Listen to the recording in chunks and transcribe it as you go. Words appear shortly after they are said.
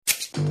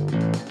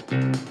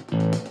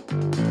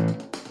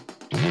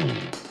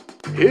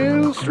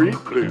Hill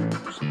Street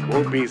Blues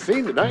won't be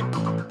seen tonight,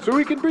 so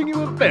we can bring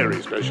you a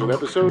very special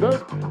episode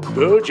of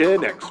The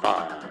Gen X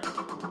Files.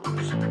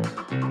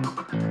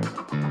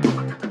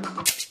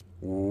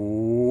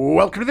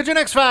 Welcome to the Gen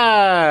X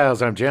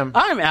Files. I'm Jim.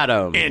 I'm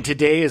Adam. And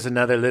today is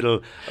another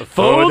little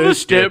For the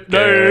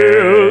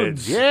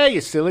Stepdads. Yeah,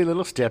 you silly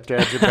little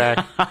stepdads are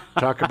back.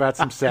 Talk about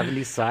some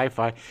 70s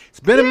sci-fi. It's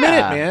been a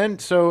minute, man.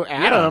 So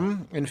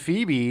Adam and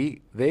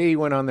Phoebe, they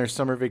went on their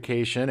summer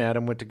vacation.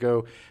 Adam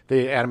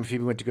and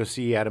Phoebe went to go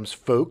see Adam's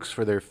folks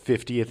for their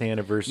 50th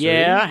anniversary.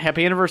 Yeah,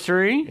 happy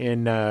anniversary.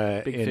 In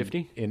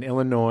 50. In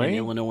Illinois. In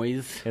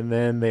Illinois. And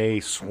then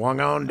they swung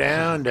on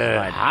down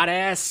to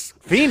hot-ass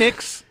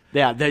Phoenix.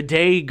 Yeah, the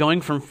day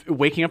going from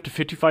waking up to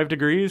 55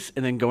 degrees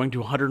and then going to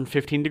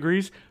 115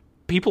 degrees,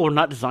 people are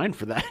not designed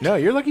for that. No,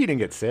 you're lucky you didn't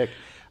get sick.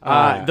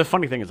 The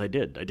funny thing is I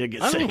did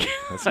get sick.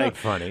 That's not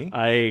funny.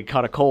 I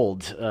caught a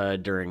cold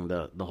during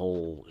the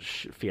whole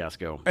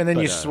fiasco. And then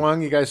you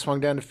guys swung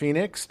down to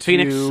Phoenix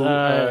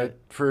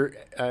for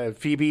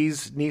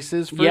Phoebe's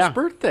niece's first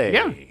birthday.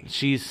 Yeah,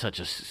 she's such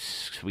a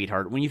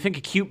sweetheart. When you think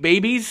of cute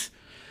babies,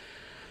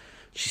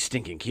 she's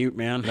stinking cute,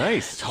 man.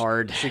 Nice. It's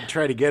hard. Should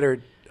try to get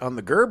her on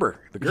the Gerber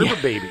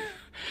baby.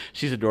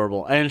 She's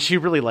adorable, and she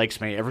really likes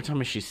me. Every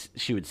time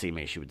she would see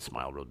me, she would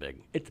smile real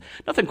big. It's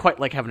nothing quite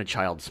like having a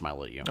child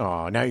smile at you.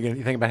 Oh, now you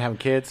think about having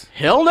kids?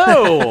 Hell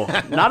no,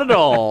 not at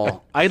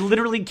all. I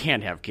literally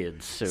can't have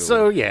kids.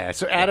 So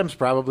Adam's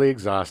probably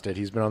exhausted.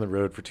 He's been on the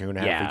road for 2.5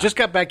 weeks. Yeah. He just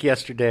got back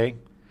yesterday.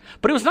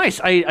 But it was nice.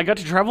 I got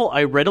to travel.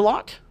 I read a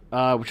lot,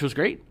 which was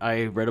great.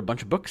 I read a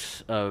bunch of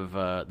books of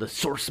the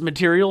source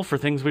material for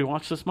things we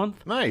watched this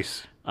month.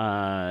 Nice.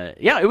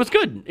 It was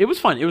good. It was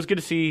fun. It was good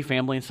to see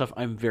family and stuff.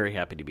 I'm very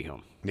happy to be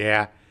home.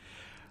 Yeah.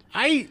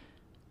 I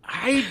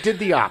did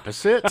the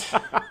opposite.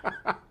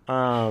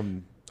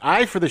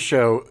 I, for the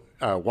show,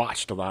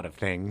 watched a lot of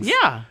things.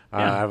 Yeah.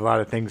 I have a lot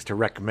of things to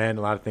recommend,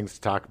 a lot of things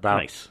to talk about.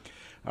 Nice.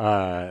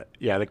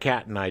 The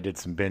cat and I did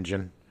some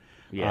binging.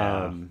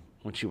 Yeah.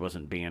 When she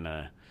wasn't being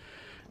a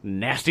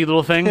nasty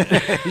little thing.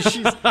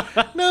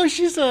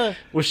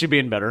 Was she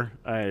being better?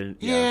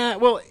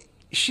 Well,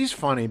 she's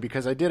funny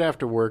because I did have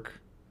to work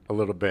a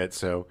little bit,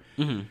 so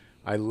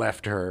I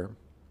left her,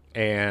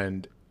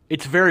 and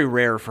it's very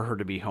rare for her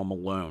to be home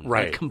alone.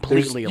 Right. Like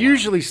completely There's alone.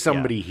 usually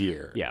somebody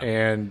here. Yeah.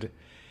 And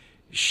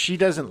she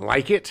doesn't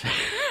like it.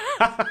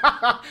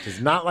 Does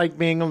not like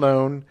being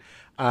alone.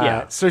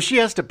 So she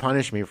has to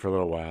punish me for a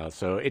little while.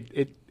 So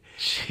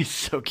She's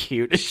so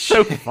cute. It's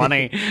so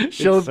funny. It's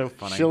so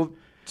funny.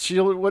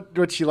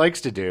 What she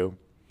likes to do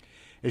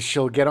is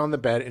she'll get on the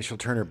bed and she'll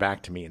turn her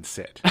back to me and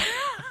sit.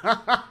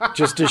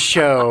 Just to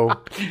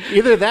show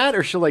either that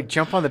or she'll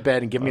jump on the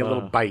bed and give me a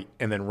little bite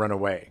and then run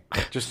away.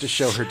 Just to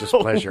show her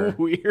displeasure. So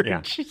weird.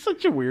 Yeah. She's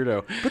such a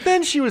weirdo. But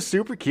then she was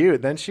super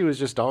cute. Then she was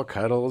just all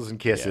cuddles and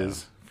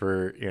kisses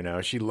for,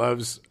 she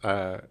loves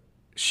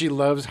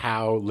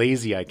how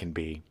lazy I can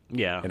be.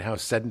 Yeah. And how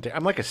sedentary.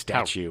 I'm like a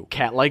statue.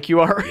 Cat-like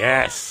you are.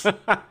 Yes.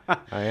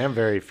 I am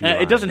very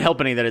feline. It doesn't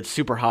help any that it's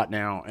super hot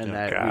now and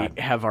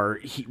we have our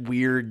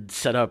weird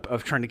setup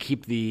of trying to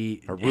keep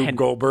the Rube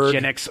Goldberg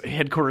Gen X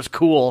headquarters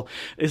cool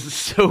is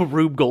so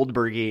Rube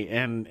Goldberg-y,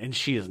 and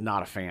she is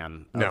not a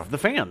fan of the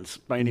fans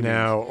by any means.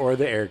 No, or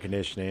the air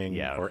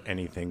conditioning or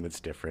anything that's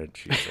different.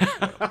 She's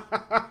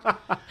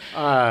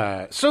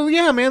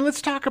man,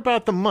 let's talk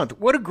about the month.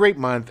 What a great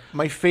month.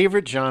 My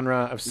favorite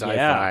genre of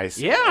sci-fi.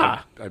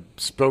 Yeah. I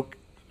spoke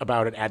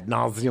about it ad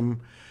nauseum,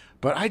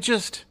 but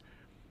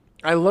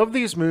I love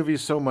these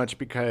movies so much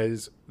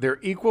because they're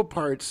equal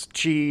parts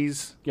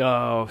cheese.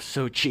 Oh,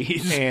 so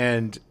cheese.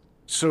 And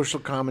social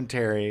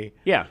commentary.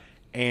 Yeah.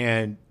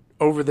 And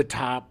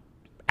over-the-top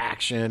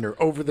action or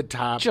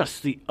over-the-top.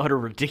 Just the utter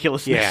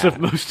ridiculousness of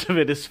most of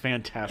it is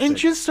fantastic. And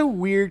just so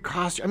weird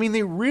costume. I mean,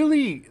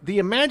 the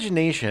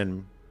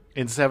imagination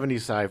in 70s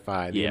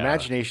sci-fi, the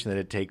imagination that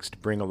it takes to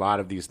bring a lot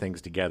of these things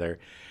together,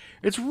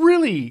 it's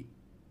really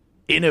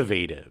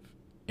innovative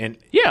and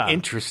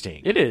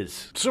interesting. It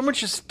is. So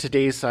much of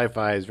today's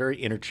sci-fi is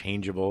very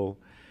interchangeable.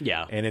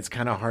 Yeah. And it's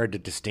kind of hard to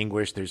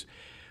distinguish. There's,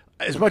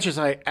 as much as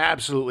I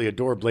absolutely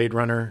adore Blade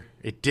Runner,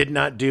 it did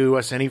not do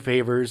us any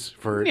favors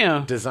for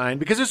design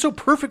because it's so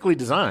perfectly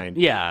designed.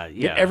 Yeah.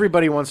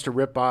 Everybody wants to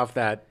rip off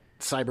that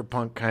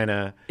cyberpunk kind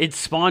of. It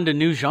spawned a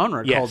new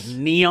genre called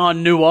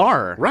neon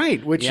noir.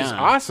 Right, which is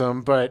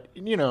awesome, but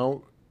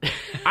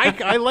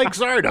I like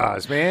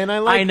Zardoz, man.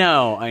 I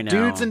know.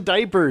 Dudes in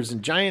diapers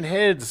and giant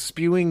heads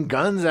spewing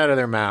guns out of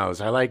their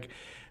mouths. I like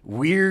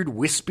weird,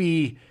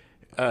 wispy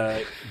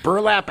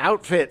burlap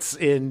outfits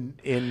in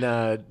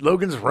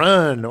Logan's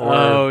Run.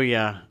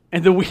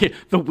 And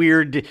the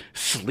weird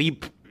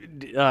sleep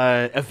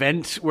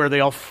event where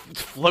they all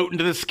float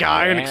into the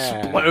sky and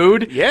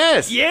explode.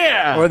 Yes.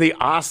 Yeah. Or the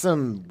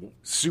awesome,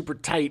 super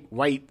tight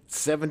white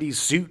 70s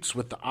suits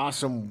with the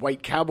awesome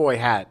white cowboy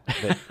hat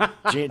that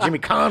Jimmy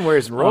Kahn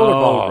wears in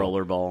Rollerball.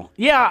 Rollerball.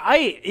 Yeah,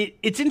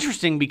 it's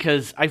interesting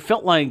because I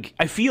feel like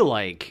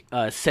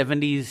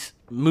 70s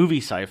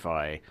movie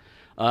sci-fi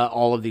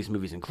all of these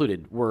movies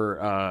included,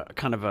 were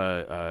kind of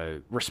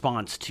a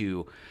response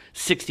to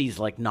 60s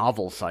like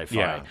novel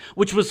sci-fi,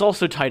 which was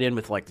also tied in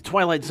with like the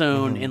Twilight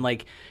Zone and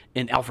like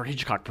in Alfred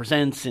Hitchcock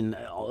Presents and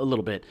a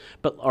little bit,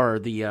 or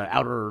the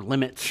Outer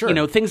Limits,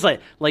 things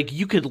like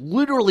you could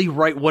literally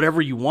write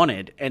whatever you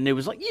wanted, and it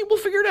was like, yeah, we'll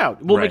figure it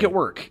out, we'll make it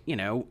work.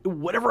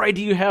 Whatever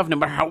idea you have, no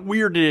matter how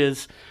weird it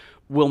is,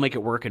 we'll make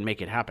it work and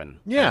make it happen.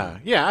 Yeah.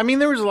 I mean,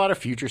 there was a lot of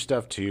future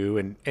stuff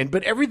too,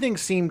 but everything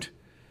seemed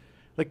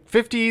like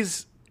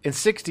 50s and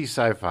 60s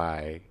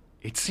sci-fi.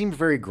 It seemed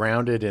very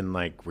grounded in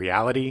like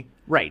reality.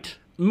 Right.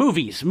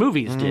 Movies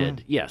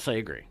did. Yes, I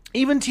agree.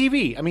 Even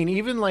TV. I mean,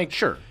 even like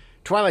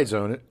Twilight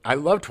Zone. I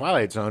love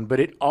Twilight Zone, but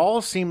it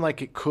all seemed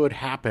like it could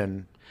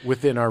happen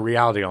within our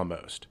reality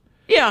almost.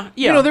 Yeah.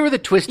 There were the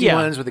twisty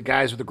ones with the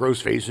guys with the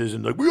gross faces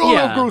and like, we all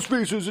have gross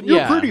faces and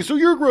you're pretty, so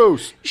you're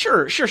gross.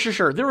 Sure.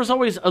 There was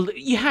always,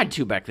 you had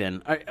to back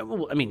then.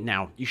 I mean,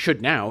 now, you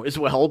should now as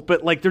well,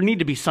 but like there need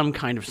to be some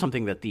kind of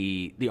something that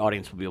the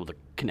audience will be able to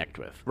connect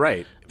with.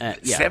 Right.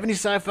 70s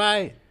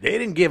sci-fi, they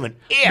didn't give an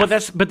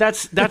F. But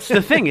that's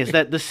the thing is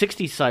that the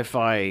 60s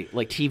sci-fi,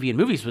 like TV and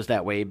movies was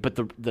that way, but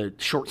the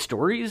short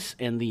stories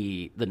and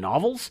the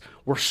novels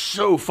were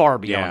so far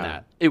beyond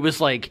that. It was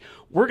like,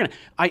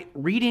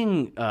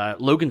 reading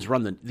Logan's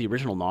Run, the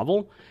original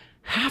novel,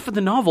 half of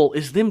the novel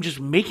is them just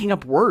making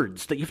up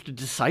words that you have to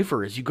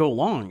decipher as you go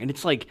along. And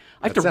it's like,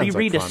 I have to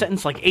reread a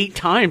sentence like 8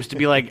 times to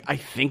be like, I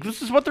think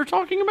this is what they're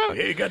talking about.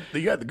 Yeah, you got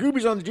the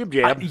goobies on the jib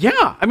jab.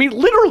 Yeah, I mean,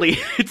 literally,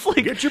 it's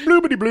like... Get your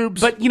bloobity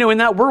bloobs. But, in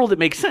that world, it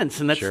makes sense.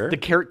 And that's the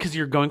character, because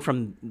you're going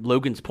from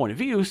Logan's point of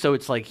view, so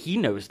it's like he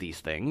knows these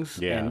things.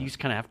 Yeah. And you just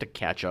kind of have to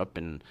catch up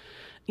and,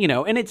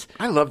 and it's...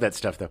 I love that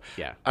stuff, though.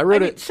 Yeah. I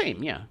wrote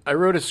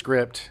a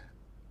script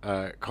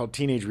called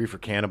Teenage Reefer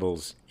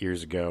Cannibals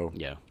years ago.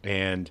 Yeah.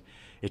 And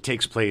it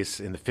takes place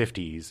in the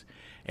 50s.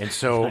 And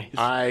so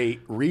I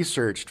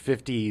researched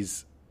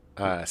 50s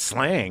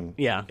slang.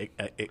 Yeah.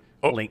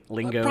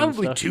 Lingo.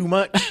 Probably too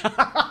much.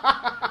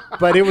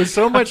 But it was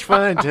so much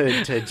fun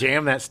to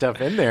jam that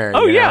stuff in there.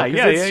 Oh, yeah.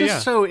 It's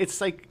just so,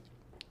 it's like,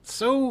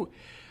 so,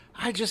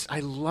 I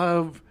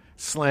love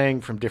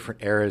slang from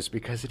different eras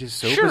because it is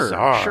so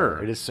bizarre.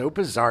 Sure. It is so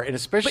bizarre. And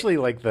especially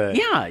like the,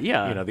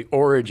 the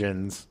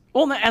origins.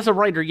 Well, as a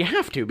writer, you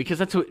have to, because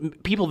that's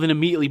what people then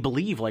immediately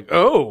believe, like,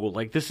 oh,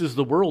 like this is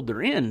the world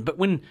they're in. But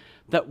when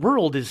that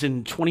world is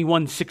in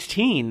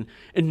 2116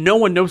 and no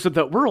one knows what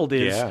that world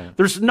is,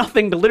 there's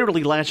nothing to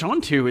literally latch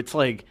onto. It's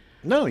like...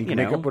 No, you can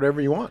make up whatever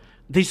you want.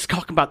 They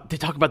talk about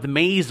the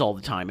maze all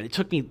the time, and it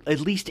took me at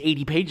least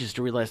 80 pages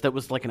to realize that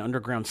was like an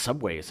underground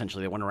subway,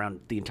 essentially, that went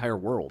around the entire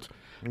world.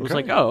 It was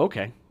like, oh,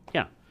 okay,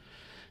 yeah.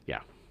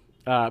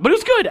 But it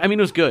was good. I mean,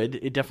 it was good.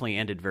 It definitely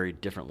ended very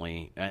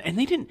differently. And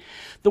they didn't...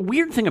 The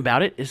weird thing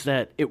about it is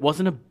that it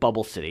wasn't a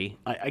bubble city.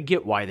 I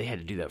get why they had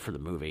to do that for the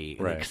movie,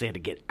 because they had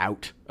to get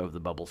out of the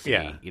bubble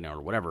city,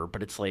 or whatever.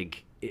 But it's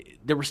like,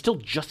 there were still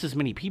just as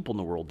many people in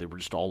the world. They were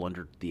just all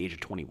under the age of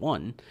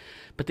 21.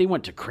 But they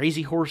went to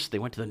Crazy Horse. They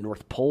went to the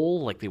North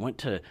Pole. Like, they went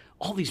to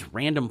all these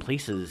random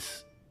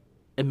places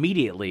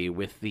immediately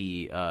with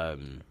the...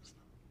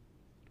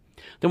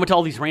 They went to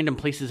all these random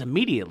places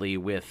immediately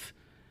with...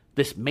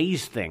 this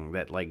maze thing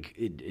that like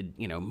it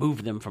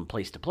moved them from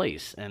place to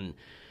place, and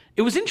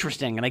it was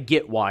interesting, and I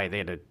get why they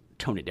had to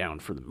tone it down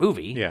for the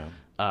movie. Yeah.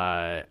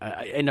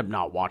 I ended up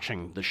not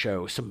watching the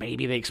show, so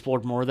maybe they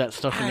explored more of that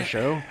stuff in the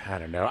show. I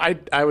don't know.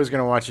 I was going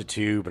to watch it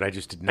too, but I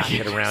just did not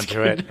get around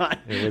to it.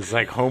 It was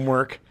like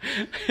homework.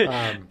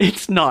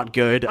 It's not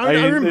good.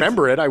 I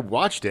remember it. I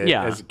watched it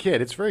as a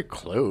kid. It's very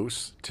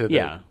close to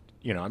the.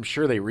 I'm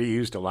sure they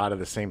reused a lot of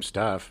the same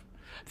stuff.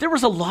 There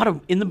was a lot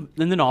of in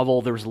the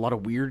novel. There was a lot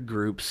of weird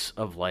groups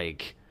of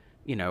like,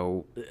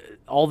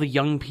 all the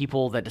young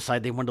people that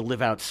decided they wanted to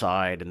live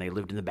outside, and they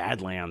lived in the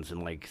Badlands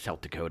in like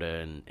South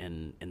Dakota,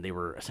 and they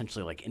were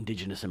essentially like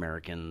indigenous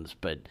Americans,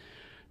 but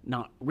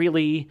not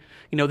really.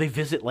 They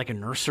visit like a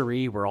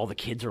nursery where all the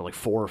kids are like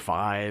 4 or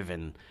 5,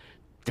 and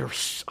they're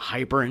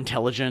hyper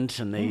intelligent,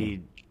 and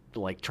they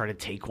like try to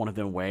take one of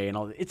them away, and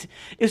all. It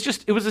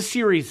was a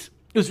series.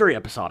 It was very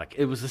episodic.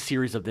 It was a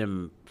series of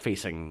them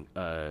facing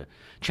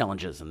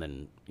challenges and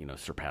then,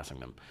 surpassing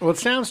them. Well, it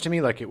sounds to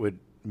me like it would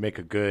make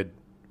a good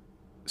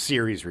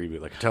series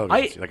reboot, like a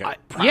television, like a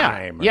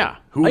Prime,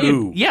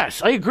 Hulu.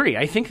 Yes, I agree.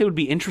 I think it would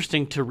be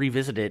interesting to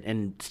revisit it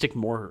and stick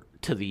more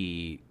to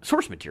the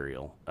source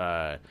material.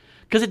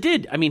 Because it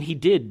did. I mean, he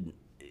did.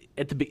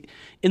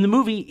 In the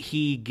movie,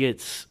 he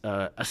gets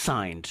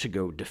assigned to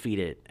go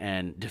defeat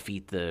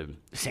the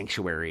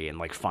sanctuary and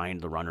like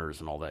find the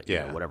runners and all that,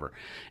 whatever.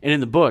 And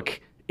in the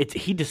book,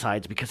 he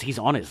decides, because he's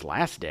on his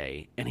last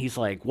day, and he's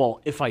like,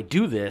 well, if I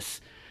do this,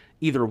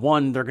 either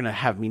one, they're gonna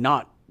have me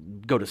not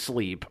go to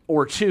sleep,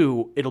 or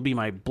 2, it'll be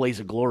my blaze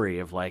of glory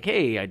of like,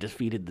 hey, I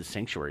defeated the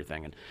sanctuary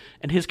thing,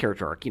 and his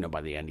character arc,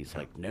 by the end, he's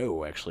like,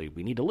 no, actually,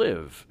 we need to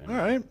live. And, all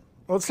right,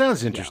 well, it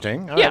sounds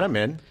interesting. All right, I'm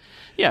in.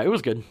 Yeah, it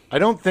was good. I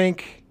don't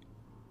think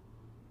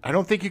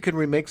you can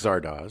remake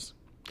Zardoz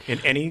in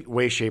any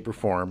way, shape, or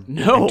form.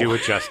 No. And do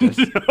it justice.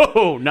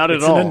 No, not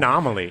at all. It's an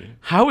anomaly.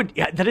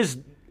 That is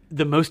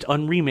the most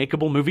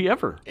unremakeable movie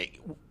ever.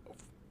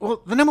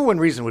 Well, the number one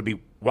reason would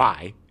be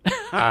why.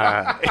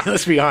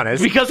 Let's be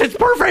honest. Because it's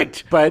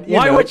perfect. But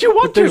why would you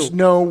want to? There's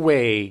no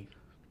way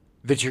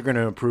that you're going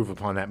to improve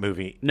upon that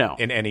movie. No.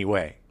 In any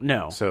way.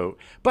 No. So,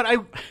 but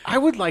I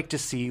would like to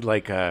see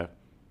like a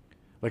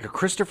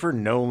Christopher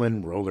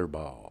Nolan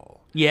rollerball.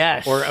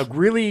 Yes. Or a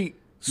really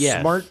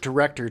smart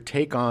director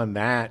take on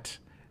that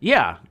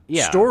yeah.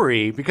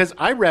 story, because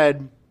I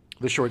read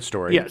the short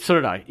story. Yeah, so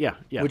did I. Yeah.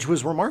 Which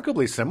was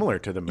remarkably similar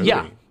to the movie.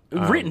 Yeah.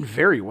 Written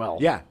very well.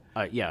 Yeah.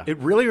 Yeah. It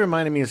really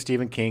reminded me of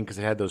Stephen King because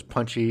it had those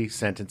punchy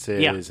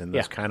sentences and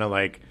those kind of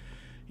like,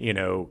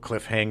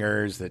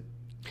 cliffhangers that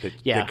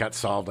got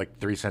solved like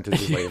 3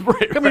 sentences later.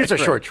 It's a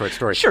short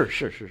story. Sure.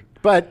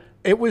 But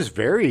it was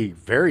very,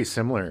 very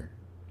similar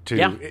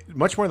to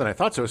much more than I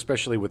thought so,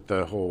 especially with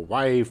the whole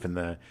wife and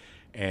the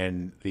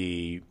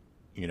the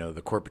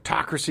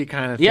corporatocracy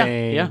kind of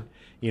thing. Yeah.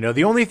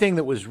 The only thing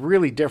that was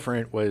really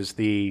different was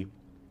the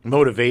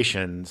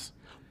motivations.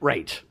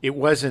 Right.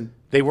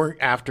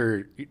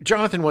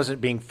 Jonathan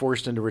wasn't being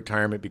forced into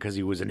retirement because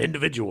he was an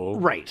individual.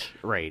 Right.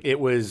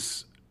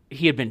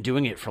 He had been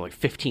doing it for like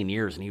 15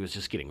 years and he was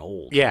just getting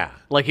old. Yeah.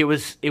 Like it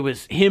was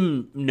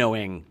him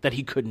knowing that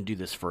he couldn't do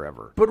this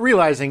forever. But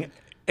realizing,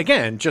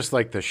 again, just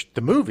like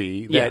the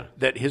movie,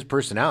 that his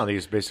personality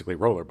is basically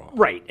rollerball.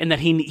 Right. And that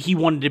he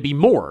wanted to be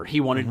more. He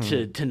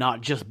wanted to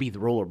not just be the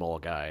rollerball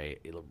guy.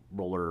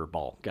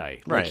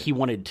 Right. Like he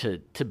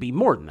wanted to be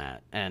more than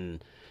that.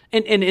 And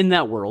in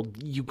that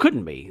world, you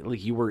couldn't be.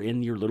 Like you were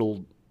in your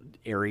little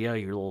area,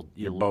 your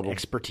little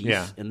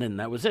expertise, and then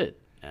that was it.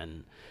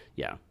 And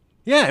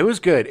yeah, it was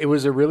good. It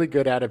was a really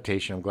good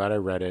adaptation. I'm glad I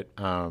read it.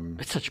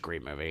 It's such a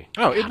great movie.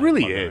 Oh, it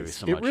really is.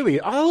 So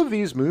all of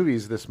these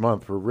movies this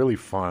month were really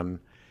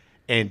fun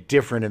and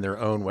different in their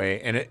own way,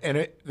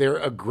 and they're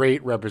a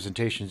great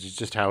representation of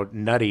just how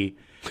nutty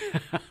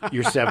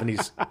your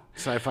 70s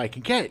sci-fi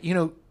can get.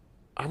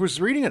 I was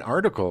reading an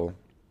article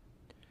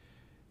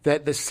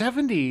that the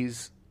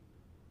 70s.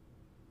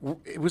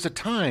 It was a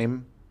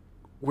time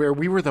where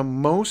we were the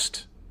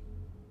most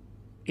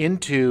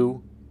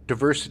into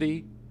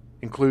diversity,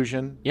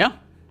 inclusion, and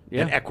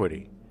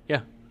equity.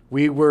 Yeah.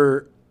 We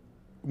were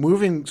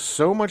moving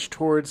so much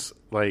towards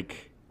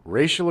like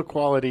racial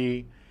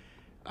equality,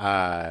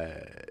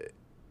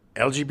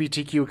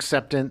 LGBTQ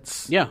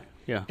acceptance. Yeah.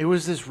 It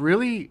was this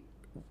really.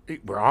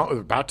 We're all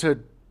about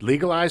to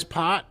legalize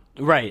pot.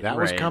 Right. That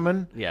was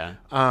coming. Yeah.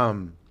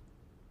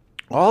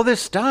 All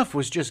this stuff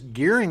was just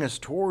gearing us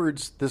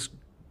towards this.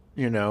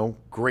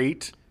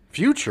 Great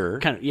future.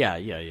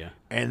 Yeah.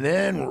 And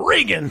then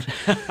Reagan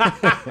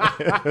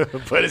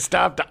put a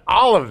stop to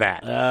all of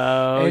that.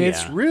 Oh, and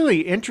it's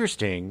really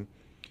interesting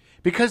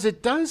because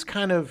it does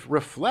kind of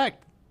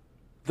reflect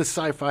the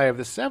sci-fi of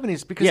the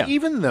 70s because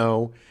even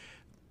though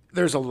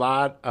there's a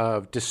lot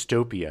of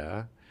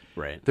dystopia,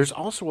 right, there's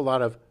also a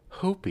lot of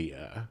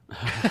hopia.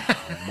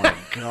 Oh, my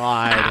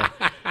God.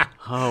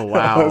 Oh,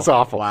 wow. That was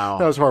awful. Wow.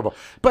 That was horrible.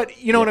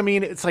 But you know what I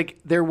mean? It's like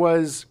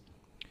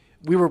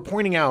we were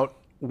pointing out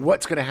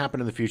what's going to happen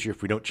in the future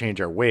if we don't change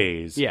our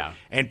ways. Yeah.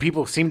 And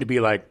people seem to be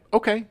like,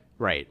 okay.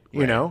 Right.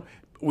 The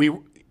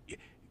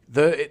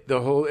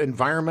whole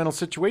environmental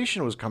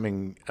situation was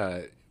coming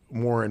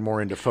more and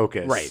more into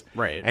focus.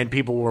 Right. And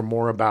people were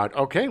more about,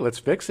 okay, let's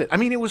fix it. I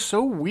mean, it was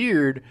so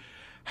weird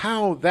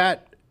how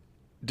that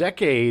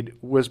decade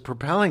was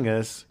propelling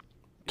us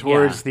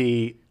towards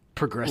the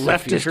progressive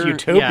leftist future.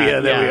 utopia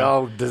that we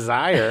all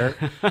desire.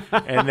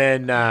 And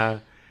then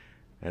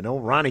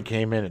old Ronnie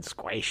came in and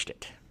squashed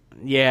it.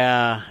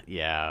 Yeah.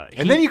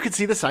 And then you could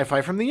see the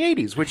sci-fi from the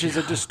 80s, which is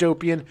a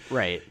dystopian.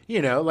 Right.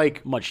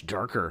 Like much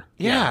darker.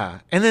 Yeah.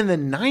 And then the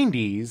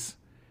 90s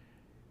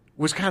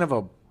was kind of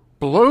a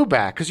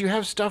blowback because you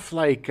have stuff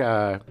like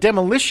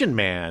Demolition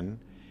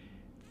Man.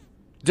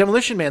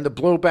 Demolition Man, the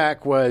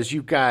blowback was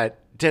you've got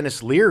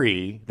Dennis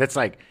Leary that's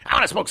like, I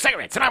want to smoke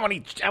cigarettes and I want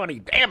to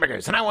eat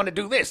hamburgers and I want to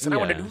do this and I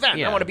want to do that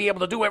and I want to be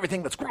able to do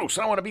everything that's gross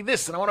and I want to be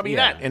this and I want to be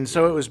that. And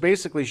so it was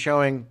basically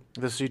showing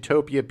this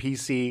utopia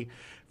PC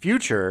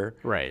future.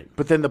 Right.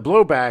 But then the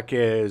blowback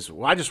is,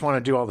 well, I just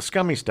want to do all the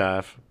scummy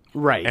stuff.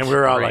 Right. And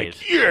we're all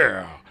like,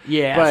 yeah.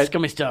 Yeah, but,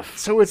 scummy stuff.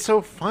 So it's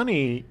so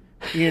funny,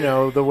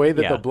 the way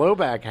that the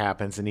blowback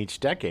happens in each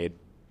decade.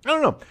 I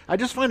don't know. I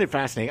just find it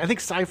fascinating. I think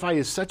sci-fi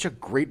is such a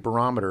great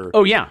barometer.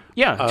 Oh, yeah.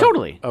 Yeah,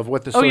 totally. Of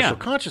what the social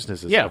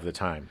consciousness is of the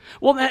time.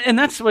 Well, and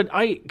that's what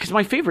because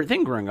my favorite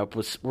thing growing up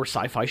were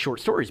sci-fi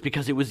short stories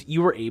because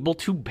you were able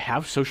to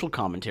have social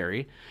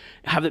commentary,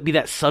 have it be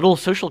that subtle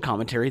social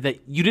commentary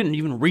that you didn't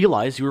even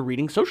realize you were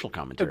reading social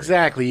commentary.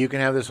 Exactly. You can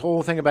have this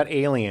whole thing about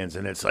aliens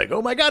and it's like,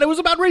 oh my God, it was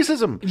about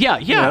racism. Yeah.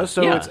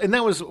 And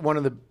that was one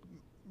of the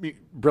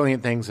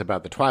brilliant things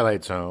about the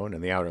Twilight Zone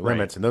and the Outer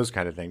Limits and those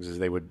kind of things is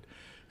they would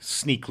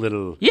sneak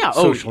little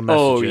social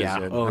messages.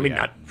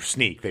 Not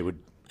sneak. They would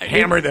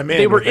hammer them in.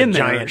 They were with in a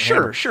there. Giant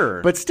hammer.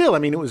 Sure. But still, I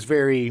mean, it was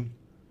very.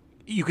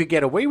 You could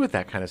get away with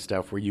that kind of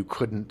stuff where you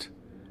couldn't.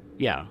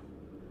 Yeah.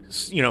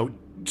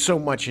 So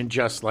much in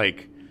just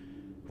like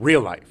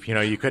real life. You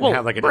know, you couldn't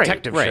have like a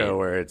detective show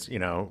where it's, you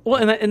know.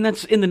 Well, and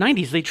that's in the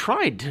 90s. They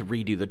tried to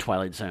redo the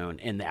Twilight Zone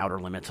and the Outer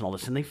Limits and all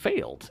this, and they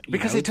failed.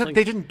 Because they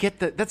didn't get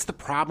that's the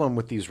problem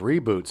with these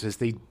reboots is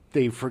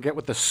they forget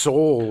what the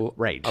soul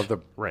of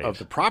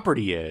the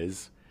property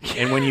is.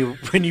 And when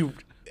you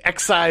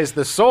excise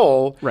the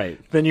soul,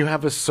 then you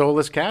have a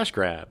soulless cash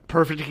grab.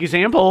 Perfect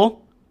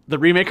example, the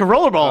remake of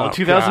Rollerball in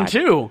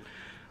 2002.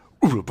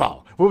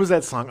 Rollerball. What was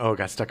that song? Oh, it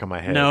got stuck in my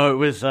head. No, it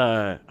was,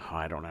 I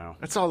don't know.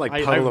 It's all like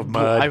Puddle of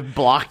Mud. I've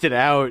blocked it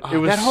out. It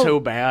was so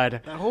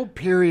bad. That whole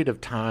period of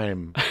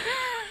time.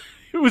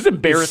 It was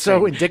embarrassing.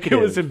 So indicative.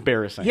 It was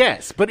embarrassing.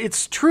 Yes, but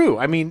it's true.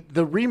 I mean,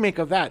 the remake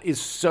of that is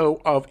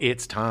so of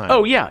its time.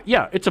 Oh, yeah.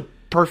 It's a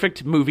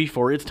perfect movie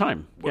for its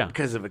time. Yeah.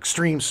 Because of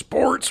extreme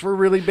sports were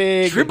really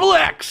big. Triple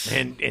X.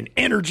 And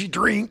energy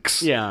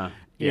drinks. Yeah.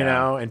 You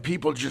know, and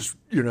people just,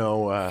 you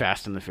know...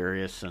 Fast and the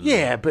Furious. And...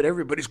 Yeah, but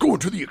everybody's going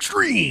to the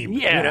extreme.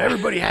 Yeah. You know,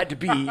 everybody had to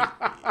be,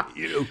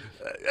 you know,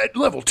 at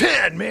level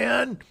 10,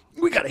 man.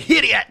 We got to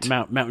hit it.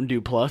 Mountain Dew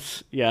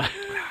Plus. Yeah.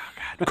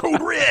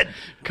 Code Red.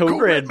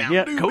 Code Red. Mountain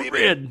Yeah, Dew, Code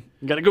baby. Red.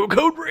 You got to go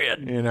Code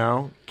Red. You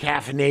know,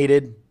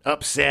 caffeinated,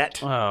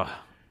 upset. Oh.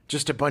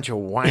 Just a bunch of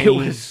whiny. It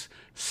was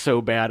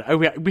so bad.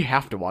 We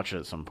have to watch it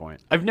at some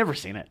point. I've never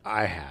seen it.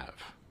 I have.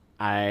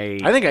 I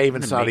think I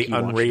even saw the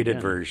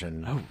unrated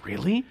version. Oh,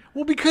 really?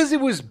 Well, because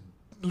it was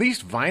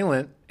least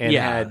violent and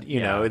had, you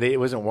know, it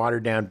wasn't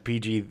watered down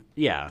PG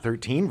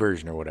 13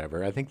 version or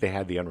whatever. I think they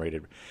had the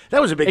unrated.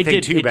 That was a big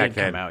thing too back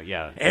then. Come out,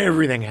 yeah.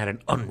 Everything had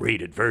an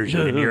unrated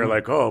version, and you're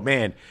like, oh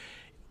man,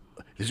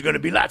 there's going to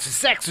be lots of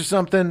sex or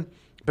something.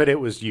 But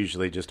it was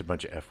usually just a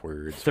bunch of F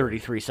words.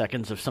 33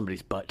 seconds of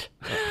somebody's butt.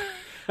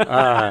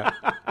 But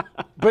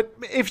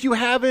if you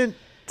haven't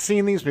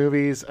seen these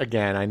movies,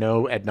 again, I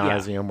know ad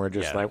nauseum we're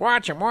just like,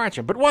 watch them,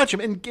 but watch them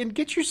and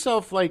get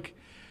yourself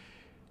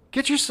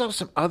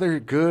some other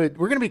good.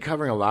 We're going to be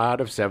covering a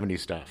lot of 70s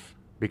stuff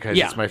because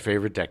it's my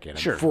favorite decade.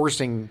 I'm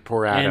forcing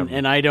poor Adam.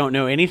 And I don't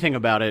know anything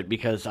about it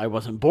because I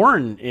wasn't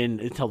born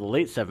until the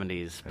late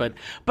 70s. But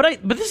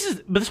this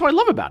is what I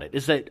love about it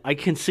is that I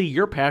can see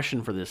your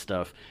passion for this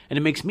stuff and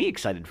it makes me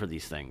excited for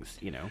these things,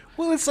 you know.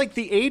 Well, it's like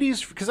the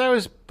 80s because I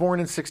was born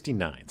in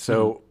 69.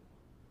 So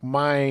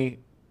my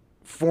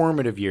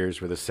formative years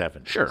were the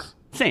 70s. Sure.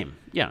 Same.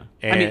 Yeah.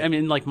 And, I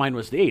mean like mine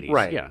was the 80s.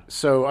 Right. Yeah.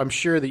 So I'm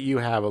sure that you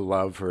have a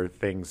love for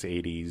things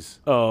 80s.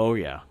 Oh,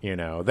 yeah. You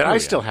know, that I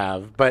still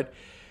have, but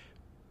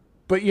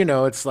you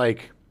know, it's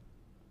like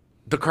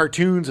the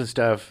cartoons and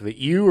stuff that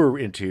you were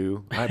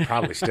into, I'm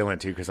probably still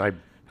into because I've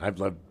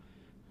loved,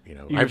 you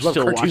know, I've loved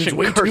cartoons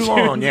way too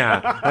long.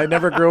 Yeah. I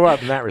never grew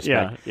up in that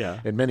respect. Yeah.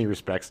 In many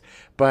respects.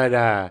 But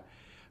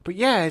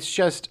yeah, it's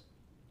just,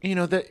 you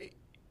know,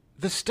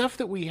 the stuff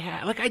that we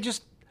had, like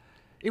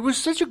it was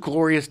such a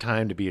glorious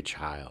time to be a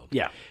child.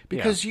 Yeah.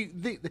 Because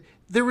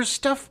there was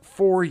stuff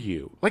for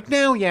you. Like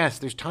now, yes,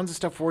 there's tons of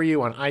stuff for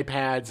you on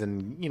iPads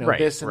and, you know,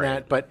 this and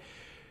that. But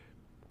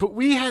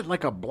we had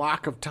like a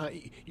block of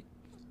time.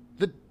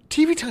 The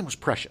TV time was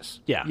precious.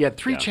 Yeah. You had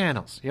 3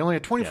 channels. You only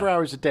had 24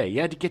 hours a day. You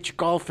had to get your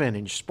golf in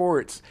and your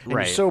sports and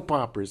your soap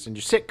operas and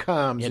your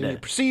sitcoms and your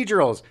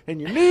procedurals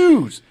and your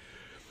news.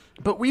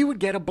 But we would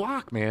get a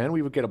block, man.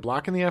 We would get a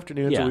block in the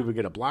afternoons, or we would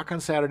get a block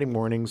on Saturday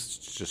mornings,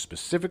 just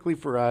specifically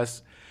for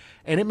us,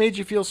 and it made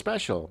you feel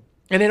special.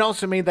 And it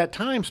also made that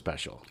time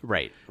special.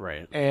 Right.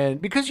 And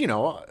because, you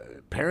know,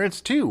 parents,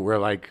 too, were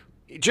like,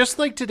 just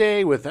like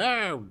today with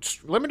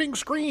limiting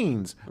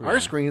screens, our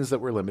screens that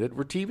were limited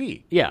were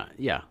TV. Yeah.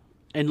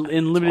 And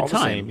in limited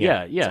time.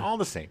 Yeah. It's all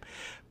the same.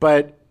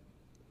 But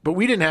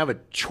we didn't have a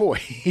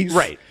choice.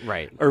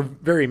 Right. Or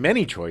very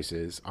many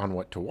choices on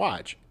what to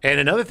watch. And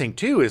another thing,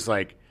 too, is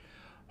like,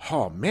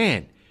 oh,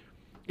 man,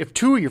 if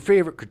 2 of your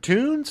favorite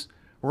cartoons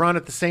were on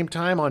at the same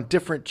time on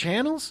different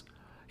channels,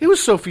 it was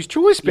Sophie's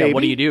Choice, baby. Yeah,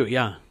 what do you do?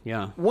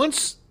 Yeah.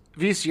 Once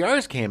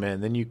VCRs came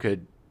in, then you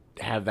could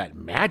have that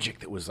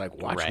magic that was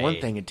like watch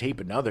one thing and tape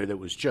another that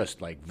was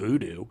just like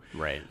voodoo.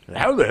 Right.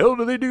 How the hell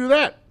do they do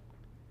that?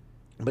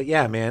 But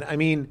yeah, man, I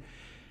mean,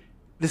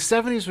 the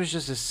 70s was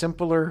just a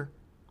simpler,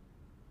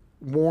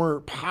 more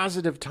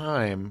positive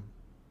time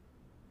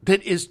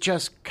that is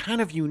just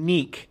kind of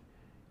unique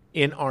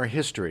in our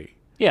history.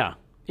 Yeah.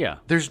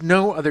 There's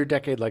no other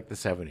decade like the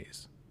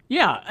 70s.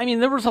 Yeah, I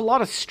mean, there was a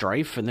lot of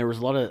strife and there was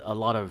a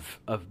lot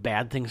of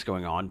bad things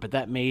going on, but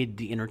that made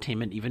the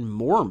entertainment even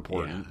more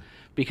important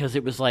because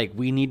it was like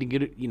we need to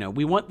get it. You know,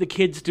 we want the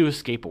kids to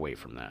escape away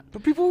from that.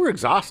 But people were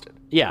exhausted.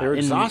 Yeah, they were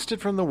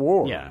exhausted from the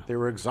war. Yeah, they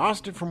were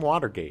exhausted from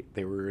Watergate.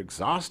 They were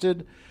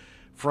exhausted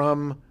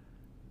from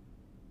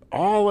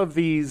all of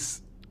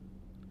these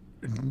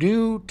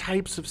new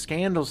types of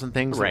scandals and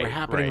things that were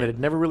happening that had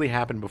never really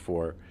happened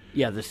before.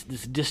 Yeah, this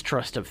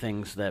distrust of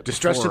things that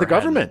distrust of the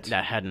government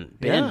that hadn't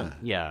been.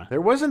 Yeah, there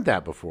wasn't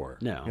that before.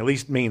 No, at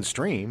least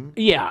mainstream.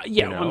 Yeah.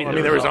 You know? I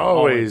mean, there was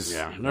always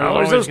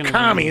those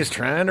commies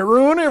trying to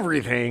ruin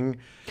everything.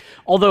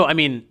 Although, I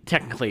mean,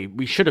 technically,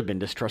 we should have been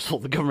distrustful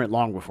of the government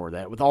long before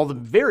that, with all the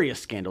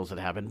various scandals that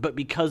happened. But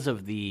because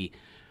of the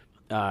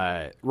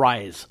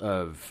rise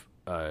of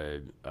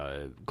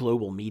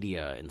global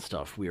media and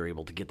stuff, we were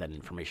able to get that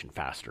information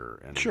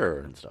faster and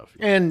stuff.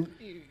 And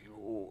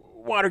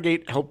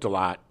Watergate helped a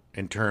lot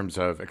in terms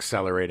of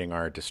accelerating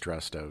our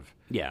distrust of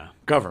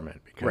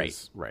government.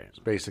 Because it's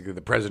basically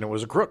the president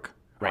was a crook.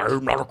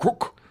 I'm not a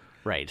crook.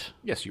 Right.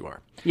 Yes, you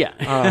are. Yeah.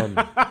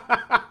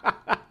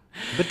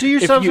 But do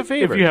yourselves a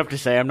favor. If you have to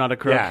say I'm not a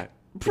crook. Yeah.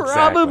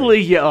 Probably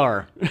you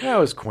are. That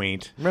was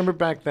quaint. Remember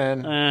back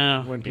then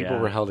when people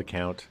were held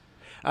account?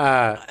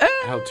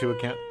 Held to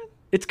account?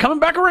 It's coming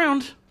back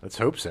around. Let's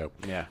hope so.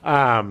 Yeah.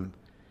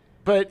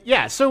 But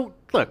yeah, so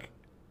look,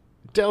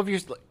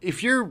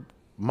 if you're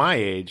my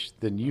age,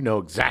 then you know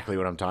exactly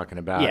what I'm talking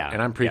about. Yeah.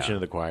 And I'm preaching to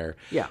the choir.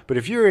 Yeah. But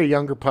if you're a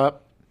younger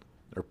pup,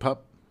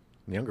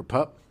 younger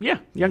pup? Yeah,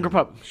 younger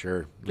pup.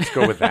 Sure. Let's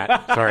go with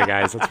that. Sorry,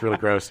 guys. That's really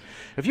gross.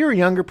 If you're a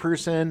younger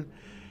person,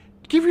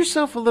 give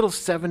yourself a little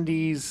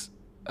 70s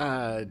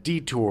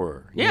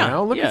detour. You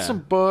know? Look at some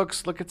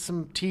books, look at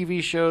some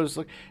TV shows,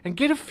 and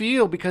get a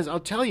feel, because I'll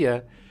tell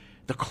you,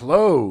 the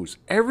clothes,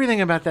 everything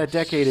about that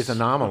decade is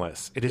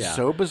anomalous. It is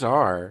so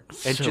bizarre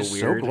and So just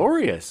weird. so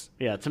glorious.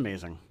 Yeah, it's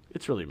amazing.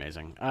 It's really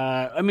amazing.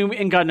 I mean,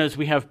 and God knows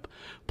we have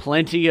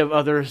plenty of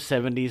other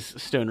 70s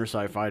stoner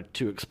sci-fi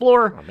to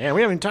explore. Oh, man,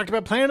 we haven't even talked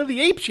about Planet of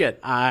the Apes yet.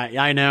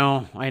 I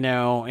know.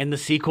 And the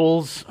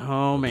sequels.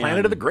 Oh, man.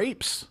 Planet of the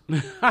Grapes.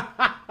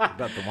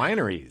 About the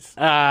wineries.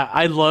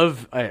 I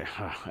love Planet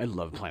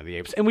of the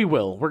Apes. And we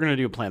will. We're going to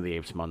do a Planet of the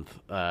Apes month.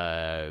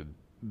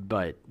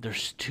 But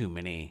there's too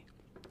many.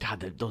 God,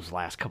 those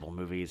last couple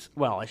movies.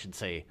 Well, I should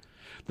say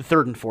the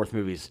third and fourth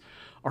movies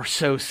are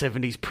so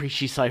 70s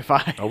preachy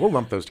sci-fi. Oh, we'll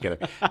lump those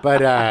together. But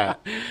yeah.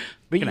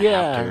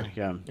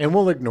 And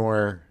we'll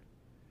ignore.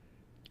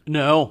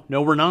 No,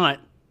 we're not.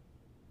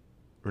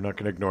 We're not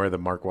going to ignore the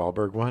Mark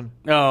Wahlberg one?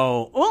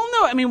 Oh, well,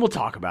 no. I mean, we'll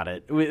talk about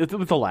it.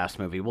 With the last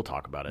movie, we'll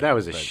talk about it. That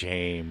was a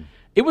shame.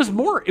 It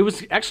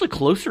was actually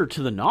closer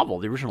to the novel,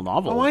 the original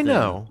novel. Oh, I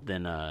know.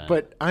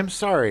 But I'm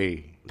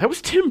sorry. That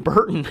was Tim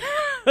Burton.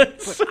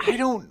 But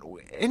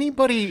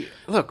anybody,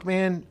 look,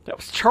 man. That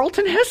was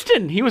Charlton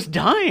Heston. He was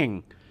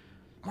dying.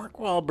 Mark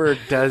Wahlberg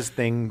does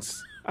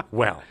things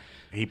well.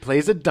 He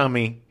plays a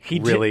dummy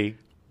really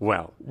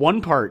well.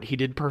 One part he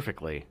did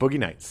perfectly. Boogie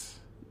Nights.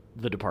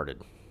 The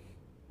Departed.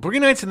 Boogie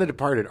Nights and The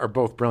Departed are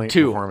both brilliant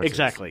performances.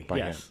 Exactly. By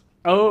Yes. him.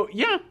 Oh,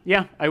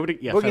 yeah. I would.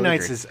 Yes, Boogie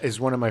Nights is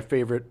one of my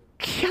favorite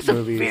He has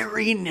movies. a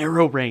very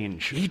narrow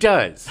range. He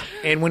does.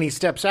 And when he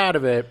steps out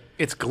of it,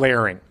 it's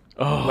glaring.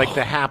 Oh. Like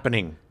The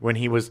Happening, when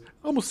he was,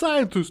 I'm a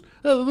scientist.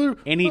 I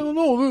don't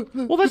know.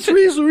 Well, that's the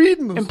trees are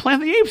eating us. In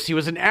Planet of the Apes, he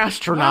was an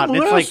astronaut. I'm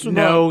And an it's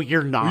astronaut. like, no,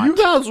 you're not. You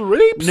guys are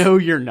apes? No,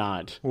 you're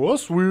not. Well,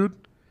 that's weird.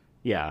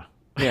 Yeah.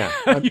 Yeah.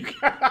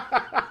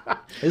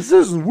 This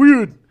isn't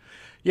weird.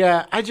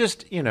 Yeah, I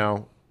just, he's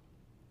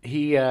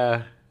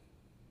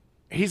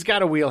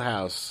got a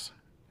wheelhouse.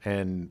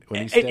 And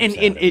when he steps out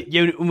of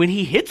it. When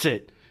he hits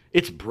it,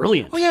 it's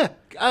brilliant. Oh, yeah.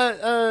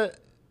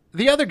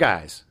 The other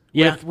guys.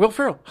 Yeah. With Will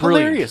Ferrell.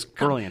 Brilliant. Hilarious.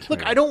 Brilliant.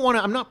 Look, I don't want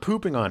to, I'm not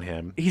pooping on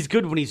him. He's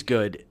good when he's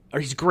good,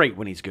 or he's great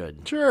when he's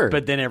good. Sure.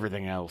 But then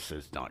everything else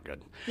is not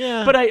good.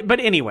 Yeah. But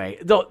anyway,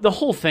 the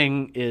whole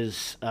thing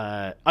is,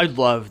 I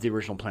love the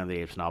original Planet of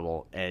the Apes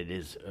novel. It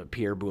is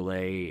Pierre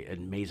Boulet, an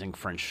amazing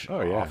French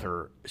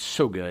author,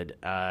 so good.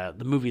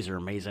 The movies are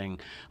amazing.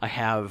 I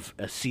have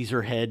a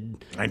Caesar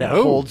head that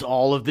holds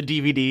all of the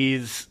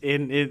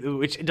DVDs,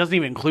 which it doesn't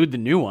even include the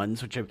new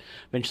ones, which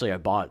eventually I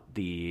bought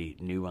the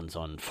new ones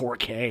on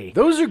 4K.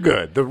 Those are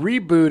good. The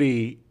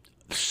rebooty.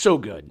 So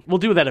good. We'll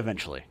do that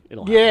eventually.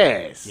 It'll happen.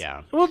 Yes.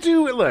 Yeah. We'll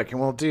do it. Look, and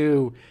we'll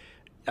do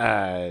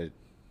Battlestar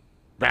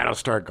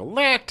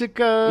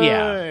Galactica.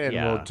 Yeah. And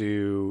we'll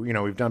do,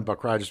 we've done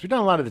Buck Rogers. We've done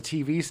a lot of the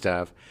TV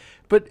stuff.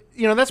 But,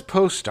 that's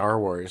post Star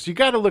Wars. You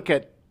got to look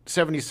at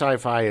 70s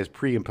sci-fi as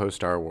pre and post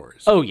Star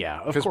Wars. Oh,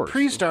 yeah. Of course. Because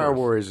pre Star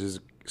Wars is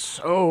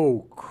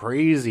so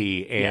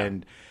crazy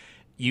and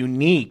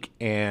unique,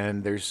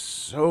 and there's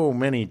so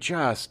many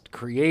just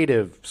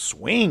creative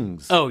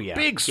swings. Oh, yeah.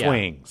 Big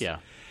swings. Yeah.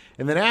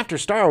 And then after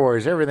Star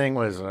Wars, everything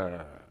was,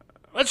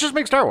 let's just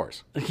make Star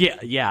Wars.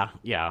 Yeah.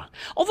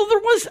 Although there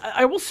was,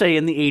 I will say,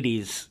 in the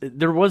 80s,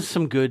 there was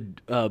some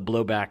good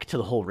blowback to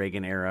the whole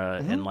Reagan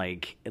era and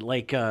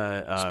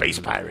Space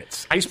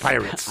pirates,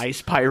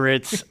 ice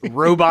pirates,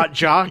 Robot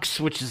Jocks,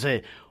 which is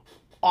a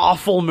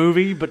awful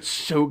movie but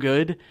so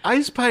good.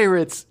 Ice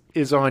Pirates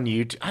is on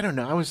YouTube. I don't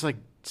know. I was like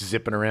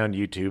zipping around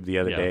YouTube the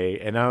other day,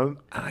 and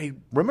I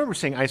remember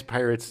seeing Ice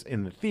Pirates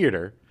in the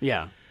theater.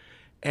 Yeah,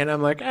 and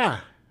I'm like,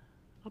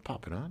 I'll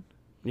pop it on.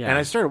 Yeah, and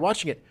I started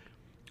watching it.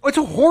 Oh, it's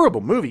a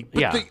horrible movie.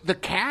 But Yeah. the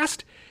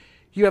cast,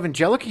 you have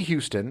Angelica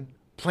Houston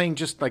playing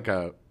just like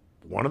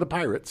one of the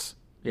pirates.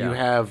 Yeah. You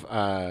have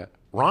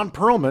Ron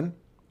Perlman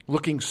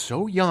looking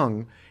so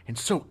young and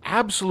so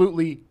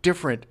absolutely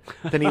different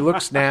than he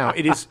looks now.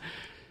 It is.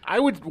 I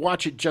would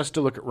watch it just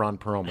to look at Ron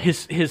Perlman.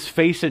 His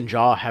face and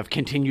jaw have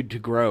continued to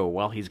grow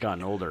while he's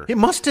gotten older. It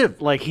must have.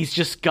 Like he's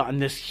just gotten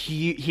this.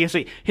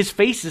 His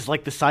face is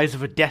like the size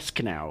of a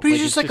desk now. But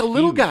he's just like a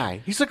little huge.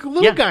 guy. He's like a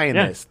little guy in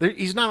this.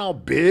 He's not all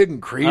big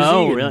and crazy.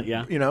 Oh, and, really?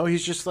 Yeah.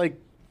 He's just like,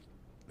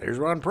 there's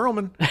Ron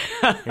Perlman.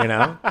 You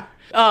know?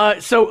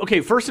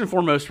 Okay, first and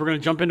foremost, we're going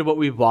to jump into what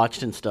we've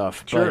watched and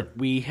stuff. Sure. But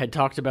we had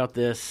talked about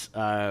this.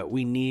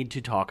 We need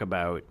to talk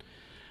about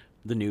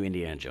the new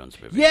Indiana Jones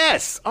movie.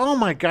 Yes! Oh,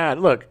 my God.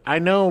 Look, I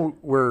know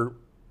we're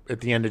at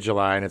the end of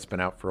July, and it's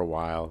been out for a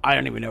while. I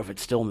don't even know if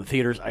it's still in the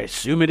theaters. I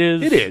assume it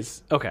is. It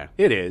is. Okay.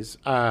 It is.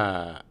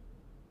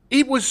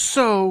 It was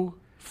so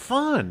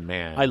fun,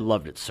 man. I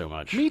loved it so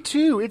much. Me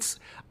too.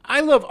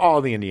 I love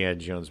all the Indiana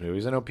Jones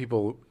movies. I know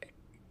people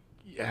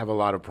have a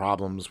lot of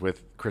problems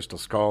with Crystal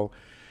Skull.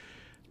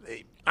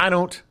 I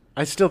don't.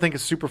 I still think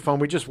it's super fun.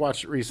 We just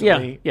watched it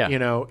recently. Yeah. You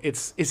know,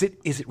 is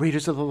it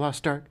Raiders of the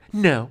Lost Ark?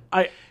 No.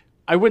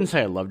 I wouldn't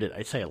say I loved it.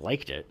 I'd say I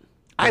liked it.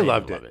 I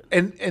loved it.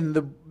 And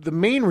the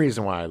main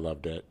reason why I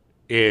loved it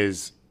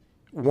is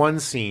one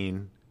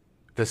scene,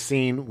 the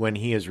scene when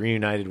he is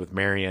reunited with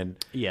Marion.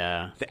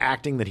 Yeah. The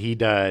acting that he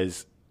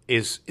does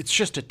it's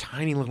just a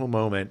tiny little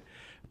moment,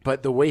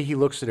 but the way he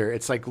looks at her,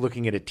 it's like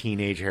looking at a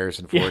teenage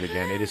Harrison Ford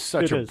again. It is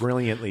such a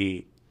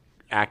brilliantly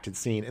acted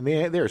scene, and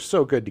they're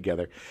so good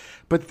together.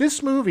 But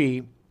this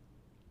movie,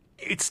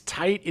 it's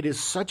tight. It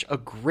is such a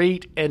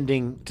great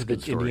ending to the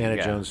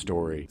Indiana Jones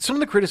story. Some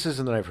of the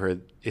criticism that I've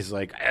heard is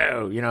like,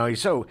 oh, you know,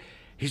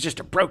 he's just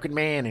a broken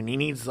man, and he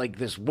needs like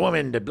this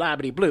woman to blah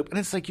blah bloop. And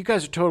it's like, you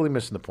guys are totally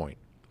missing the point.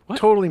 What?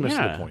 Totally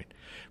missing the point.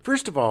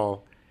 First of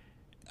all,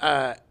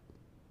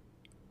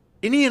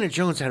 Indiana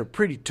Jones had a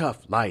pretty tough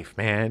life,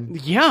 man.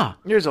 Yeah.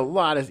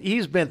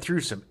 He's been through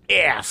some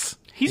ass.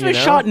 He's been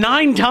shot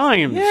 9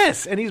 times.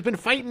 Yes, and he's been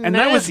fighting and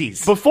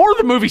Nazis. That was before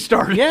the movie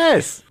started.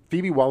 Yes.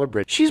 Phoebe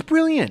Waller-Bridge. She's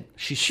brilliant.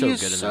 She's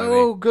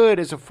so good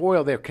as a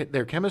foil.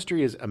 Their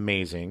chemistry is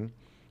amazing.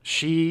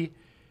 She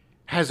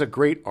has a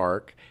great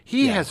arc.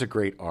 He has a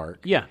great arc.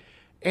 Yeah.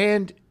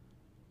 And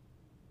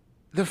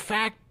the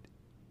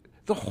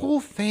whole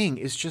thing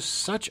is just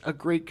such a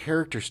great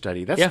character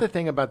study. That's the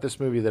thing about this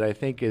movie that I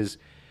think is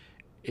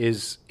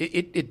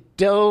it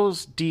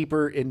delves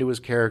deeper into his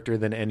character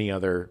than any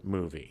other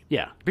movie.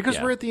 Yeah. Because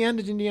we're at the end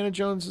of Indiana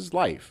Jones's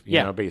life,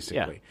 you know,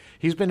 basically. Yeah.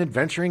 He's been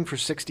adventuring for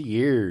 60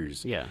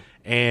 years. Yeah.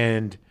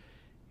 And,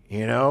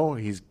 you know,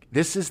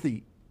 this is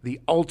the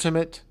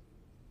ultimate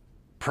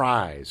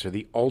prize, or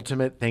the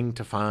ultimate thing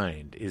to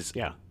find is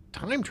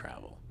time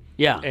travel.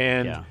 Yeah.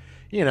 And,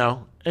 you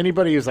know,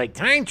 anybody who's like,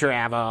 time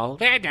travel,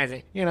 that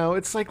doesn't, you know,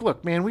 it's like,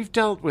 look, man, we've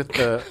dealt with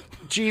the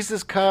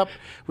Jesus cup.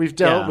 We've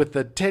dealt with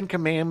the 10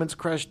 Commandments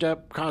crushed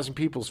up, causing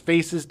people's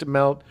faces to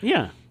melt.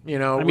 Yeah. You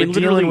know, we're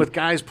dealing with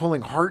guys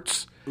pulling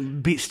hearts.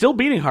 Still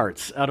beating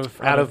hearts out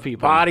of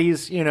people.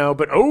 Bodies, you know,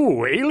 but,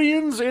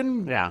 aliens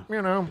and,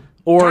 you know.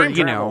 Or,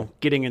 you know,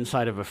 getting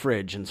inside of a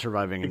fridge and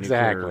surviving a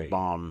nuclear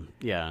bomb.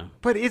 Yeah.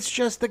 But it's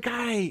just the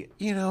guy,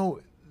 you know,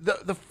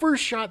 the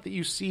first shot that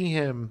you see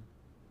him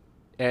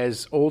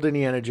as old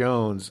Indiana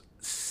Jones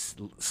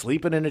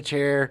sleeping in a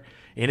chair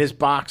in his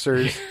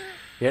boxers,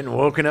 getting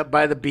woken up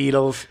by the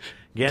Beatles,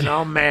 getting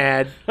all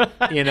mad,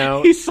 you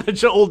know. He's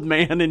such an old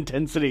man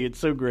intensity. It's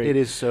so great. It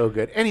is so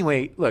good.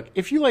 Anyway, look,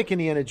 if you like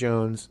Indiana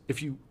Jones,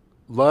 if you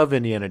love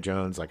Indiana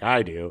Jones like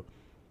I do,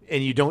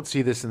 and you don't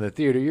see this in the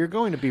theater, you're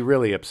going to be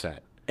really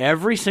upset.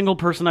 Every single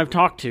person I've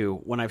talked to,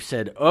 when I've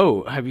said,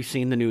 oh, have you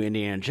seen the new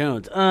Indiana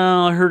Jones?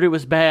 Oh, I heard it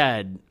was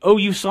bad. Oh,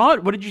 you saw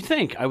it? What did you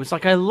think? I was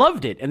like, I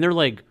loved it. And they're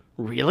like,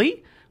 really?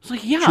 I was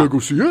like, yeah. Should I go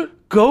see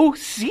it? Go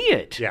see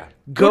it. Yeah.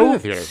 Go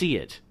see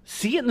it.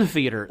 See it in the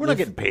theater. We're not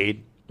getting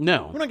paid.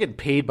 No. We're not getting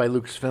paid by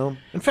Lucasfilm.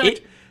 In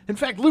fact,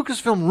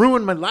 Lucasfilm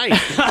ruined my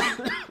life.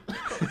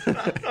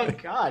 Oh,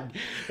 God.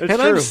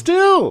 That's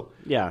true.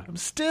 I'm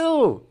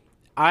still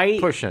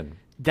I'm pushing.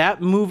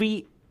 That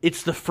movie,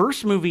 it's the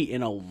first movie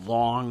in a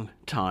long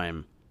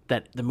time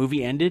that the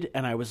movie ended,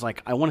 and I was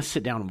like, I want to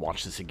sit down and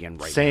watch this again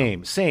right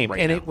now. Same.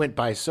 Right and now. It went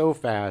by so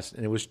fast,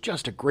 and it was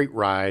just a great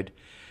ride.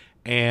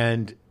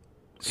 And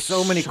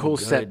so many cool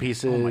set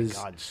pieces. Oh, my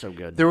God, so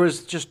good. There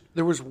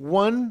was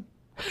one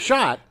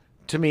shot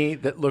to me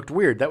that looked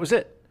weird. That was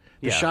it.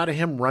 The shot of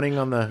him running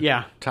on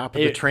the top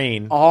of the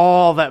train.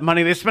 All that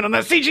money they spent on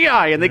that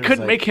CGI, and they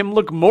couldn't make him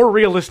look more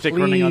realistic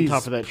running on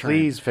top of that train.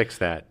 Please fix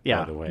that,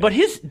 by the way. But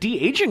his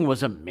de-aging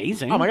was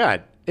amazing. Oh, my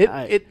God.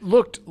 It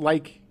looked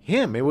like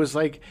him. It was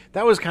like,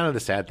 that was kind of the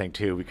sad thing,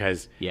 too,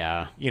 because,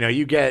 you know,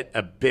 you get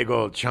a big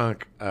old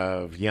chunk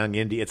of young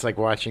Indy. It's like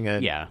watching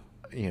an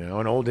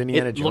old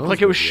Indiana Jones. It looked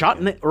like it was shot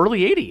in the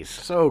early 80s.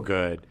 So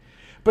good.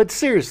 But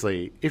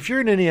seriously, if you're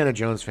an Indiana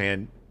Jones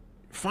fan,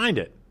 find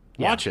it.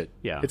 Watch it.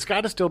 Yeah. It's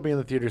got to still be in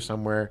the theater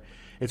somewhere.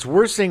 It's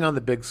worth seeing on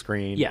the big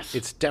screen. Yes.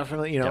 It's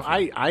definitely,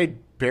 I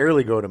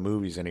barely go to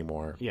movies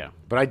anymore. Yeah.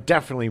 But I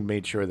definitely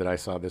made sure that I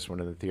saw this one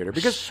in the theater.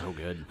 Because so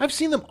good. I've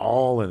seen them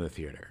all in the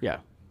theater. Yeah.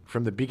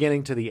 From the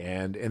beginning to the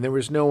end, and there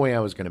was no way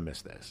I was going to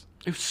miss this.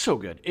 It was so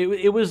good.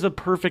 It was the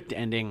perfect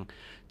ending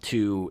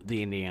to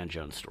the Indiana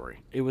Jones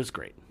story. It was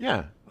great.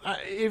 Yeah.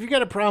 If you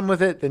got a problem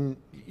with it, then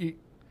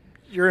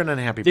you're an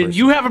unhappy person. Then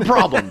you have a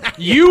problem.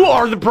 You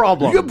are the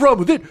problem. You have a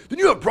problem with it, then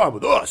you have a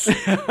problem with us.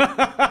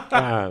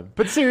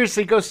 But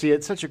seriously, go see it.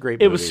 It's such a great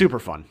movie. It was super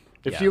fun.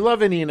 If you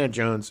love Indiana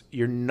Jones,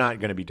 you're not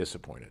going to be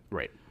disappointed.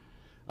 Right.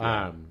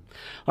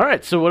 All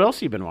right. So what else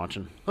have you been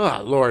watching?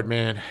 Oh, Lord,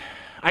 man.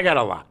 I got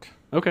a lot.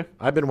 Okay.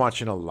 I've been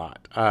watching a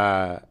lot.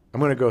 I'm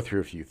going to go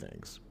through a few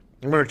things.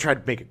 I'm going to try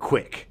to make it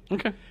quick.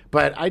 Okay.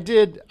 But I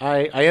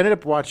ended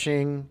up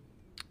watching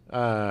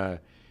the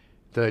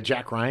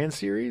Jack Ryan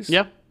series.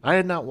 Yeah. I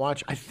had not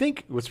watched. I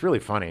think what's really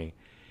funny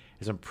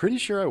is I'm pretty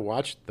sure I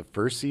watched the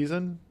first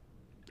season.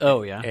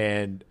 Oh, yeah.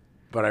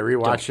 But I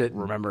rewatched it.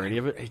 Remember any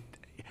of it?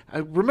 I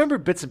remember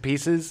bits and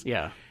pieces.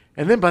 Yeah.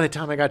 And then by the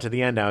time I got to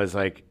the end, I was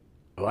like,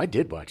 oh, I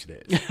did watch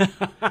this.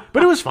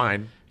 But it was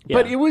fine.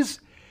 Yeah. But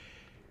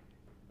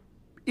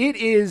it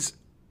is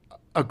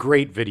a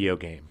great video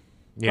game.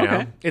 You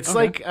know? It's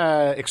like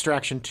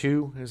Extraction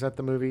 2. Is that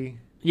the movie?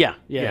 Yeah.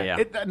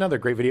 Another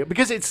great video.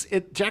 Because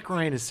Jack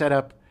Ryan is set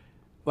up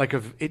like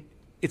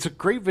it's a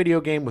great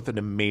video game with an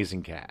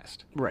amazing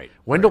cast. Right.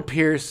 Wendell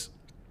Pierce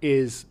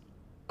is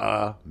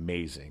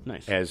amazing.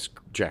 Nice. As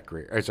Jack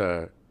Greer.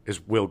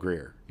 As Will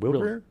Greer. Will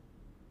Greer?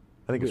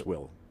 I think it's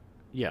Will.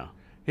 Yeah.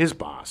 His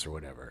boss or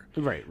whatever.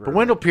 Right. But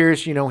Wendell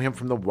Pierce, you know him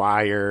from The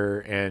Wire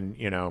and,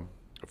 you know,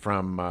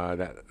 from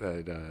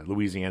that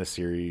Louisiana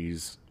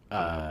series.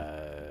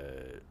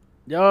 The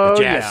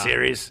jazz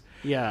series.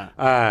 Yeah.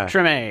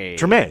 Treme.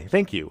 Treme,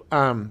 thank you.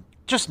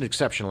 Just an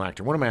exceptional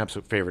actor. One of my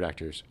absolute favorite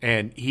actors.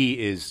 And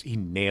he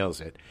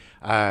nails it.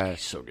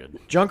 He's so good.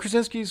 John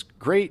Krasinski's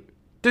great.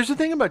 There's a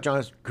thing about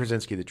John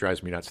Krasinski that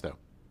drives me nuts, though.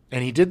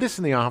 And he did this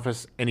in The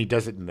Office, and he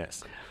does it in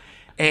this.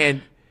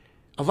 And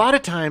a lot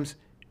of times,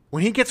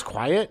 when he gets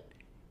quiet,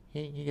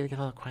 you get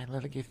a little quiet,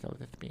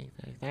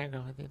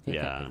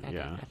 Yeah.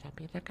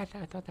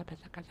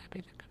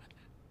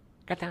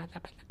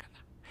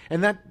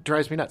 And that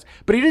drives me nuts.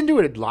 But he didn't do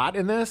it a lot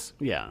in this.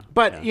 Yeah.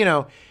 But, you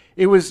know,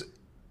 it was,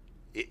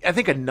 I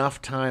think,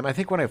 enough time. I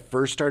think when I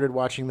first started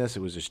watching this, it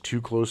was just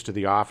too close to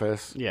The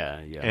Office. Yeah.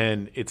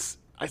 And it's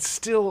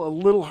still a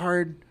little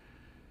hard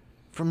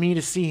for me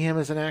to see him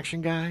as an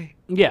action guy.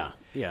 Yeah.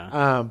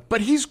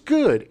 But he's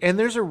good. And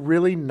there's a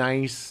really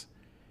nice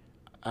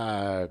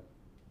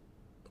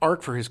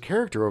arc for his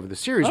character over the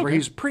series where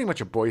he's pretty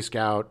much a Boy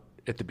Scout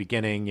at the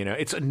beginning. You know,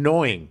 it's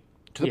annoying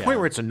to the point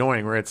where it's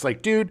annoying, where it's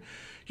like, dude,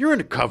 you're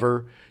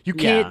undercover. You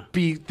can't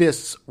be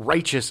this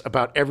righteous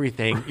about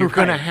everything. You're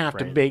going to have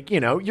to make, you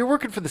know, you're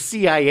working for the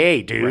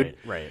CIA, dude.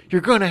 Right.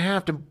 You're going to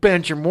have to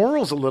bend your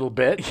morals a little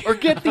bit or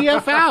get the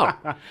F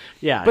out.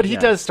 Yeah. But he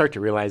does start to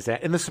realize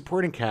that. And the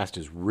supporting cast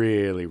is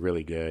really,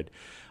 really good.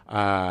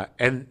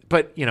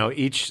 But, you know,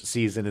 each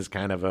season is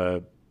kind of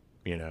a,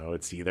 you know,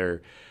 it's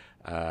either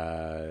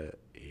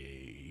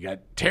you got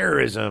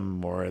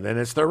terrorism or then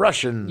it's the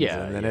Russians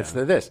and then it's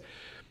the this.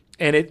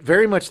 And it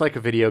very much like a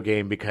video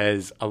game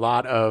because a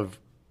lot of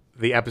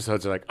the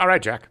episodes are like, all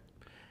right, Jack,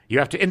 you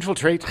have to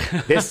infiltrate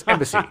this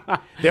embassy.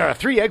 There are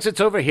 3 exits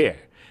over here.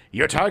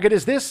 Your target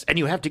is this, and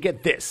you have to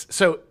get this.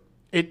 So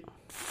it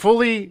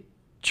fully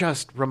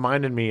just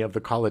reminded me of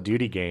the Call of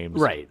Duty games.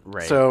 Right.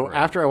 So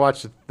after I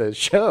watched the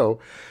show,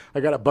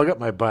 I got a bug up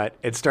my butt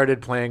and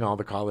started playing all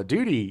the Call of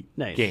Duty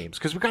games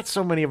because we got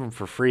so many of them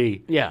for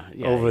free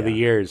over the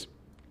years.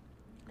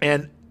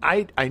 And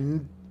I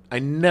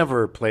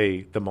never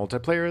play the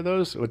multiplayer of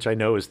those, which I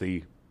know that's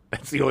the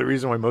only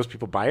reason why most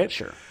people buy it.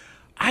 Sure.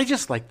 I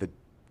just like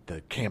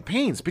the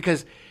campaigns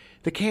because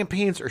the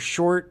campaigns are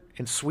short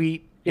and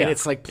sweet, and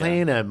it's like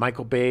playing a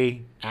Michael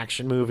Bay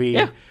action movie.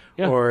 Yeah.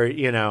 Or,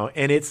 you know,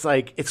 and it's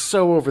like, it's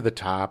so over the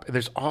top. And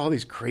there's all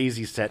these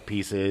crazy set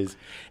pieces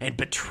and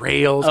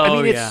betrayals.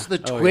 It's the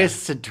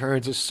twists and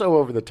turns are so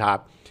over the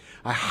top.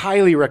 I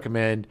highly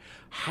recommend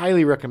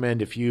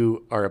if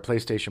you are a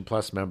PlayStation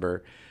Plus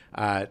member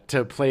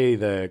to play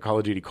the Call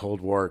of Duty Cold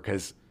War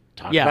because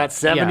talk about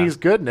 70s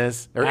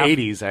goodness, or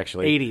 80s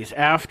actually. 80s.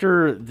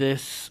 After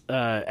this,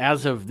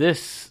 as of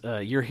this,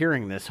 you're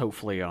hearing this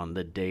hopefully on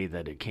the day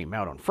that it came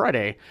out on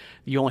Friday.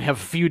 You only have a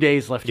few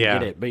days left to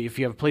get it, but if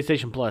you have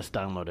PlayStation Plus,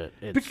 download it.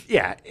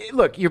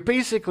 Look, you're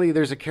basically,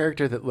 there's a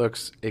character that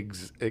looks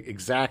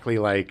exactly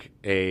like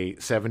a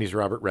 70s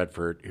Robert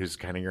Redford, who's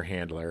kind of your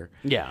handler.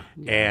 Yeah.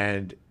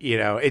 And, you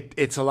know,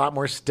 it's a lot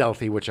more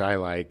stealthy, which I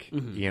like,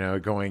 you know,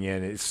 going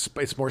in.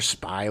 It's more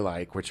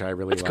spy-like, which I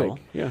really like. Cool.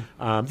 Yeah.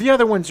 The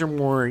other ones are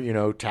more, you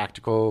know,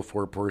 tactical,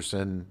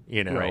 4-person,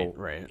 you know,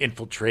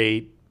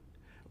 infiltrate.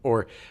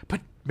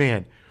 But,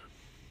 man,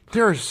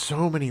 there are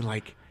so many,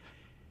 like,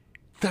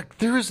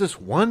 there is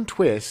this one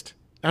twist.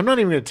 I'm not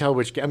even going to tell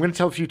which game. I'm going to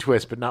tell a few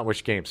twists, but not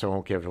which game, so I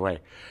won't give it away.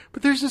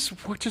 But there's this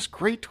just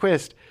great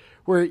twist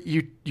where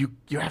you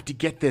have to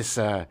get this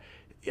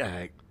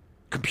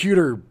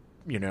computer,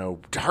 you know,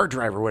 hard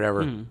drive or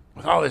whatever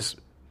with all this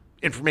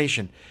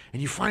information,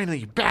 and you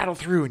battle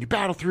through and you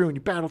battle through and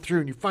you battle through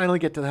and you finally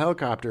get to the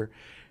helicopter,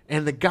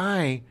 and the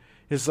guy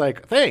is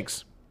like,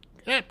 "Thanks,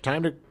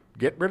 time to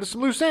get rid of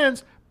some loose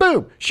ends."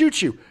 Boom,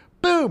 shoots you.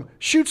 Boom!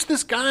 Shoots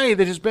this guy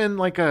that has been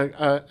like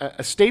a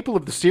staple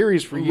of the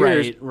series for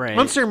years. Right.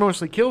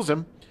 Unceremoniously kills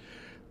him,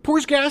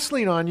 pours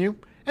gasoline on you,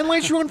 and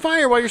lights you on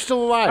fire while you're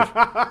still alive.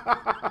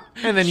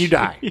 And then you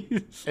die.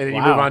 And then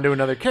you move on to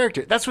another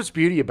character. That's what's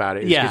beauty about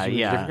it.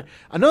 Yeah.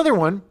 Another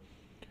one,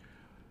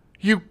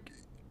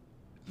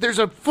 there's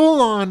a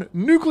full-on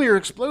nuclear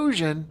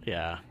explosion.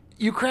 Yeah.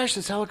 You crash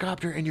this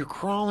helicopter and you're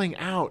crawling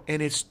out,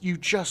 and you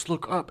just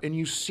look up and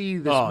you see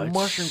this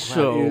mushroom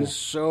cloud is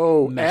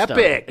so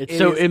epic. It's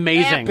so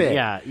amazing.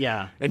 Epic.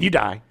 Yeah. And you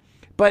die.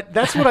 But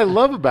that's what I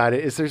love about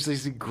it is there's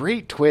these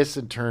great twists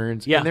and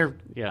turns. Yeah. And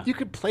you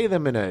could play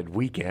them in a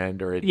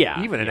weekend or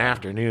even an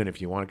afternoon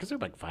if you want, because they're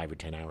like 5 or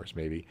 10 hours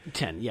maybe.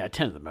 10 at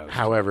the most.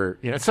 However,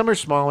 some are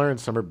smaller and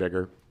some are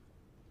bigger.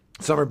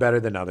 Some are better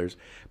than others.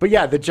 But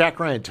yeah, the Jack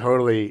Ryan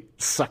totally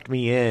sucked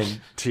me in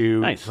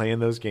to playing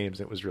those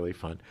games. It was really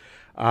fun.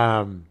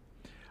 I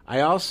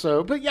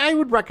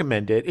would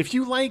recommend it. If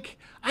you like,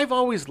 I've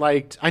always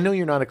liked, I know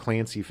you're not a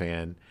Clancy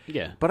fan.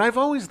 Yeah. But I've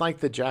always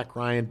liked the Jack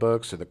Ryan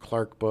books or the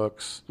Clark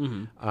books.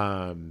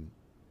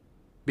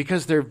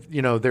 Because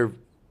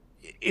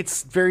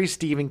it's very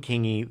Stephen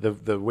King-y,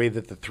 the way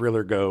that the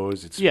thriller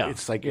goes. It's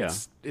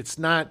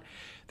not,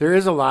 there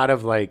is a lot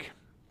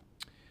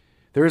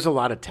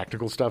of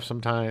technical stuff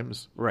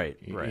sometimes. Right.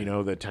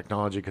 The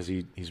technology, because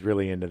he's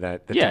really into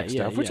that tech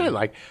stuff, which I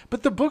like.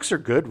 But the books are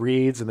good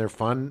reads, and they're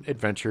fun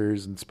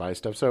adventures and spy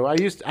stuff. So I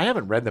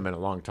haven't read them in a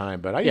long time,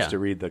 but I used to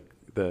read the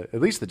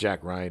at least the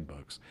Jack Ryan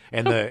books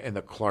and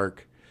the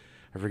Clark.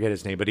 I forget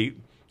his name, but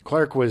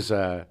Clark was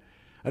I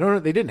don't know.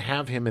 They didn't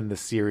have him in the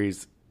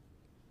series.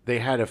 They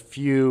had a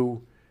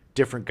few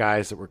different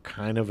guys that were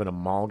kind of an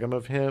amalgam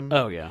of him.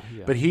 Oh yeah.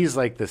 But he's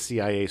like the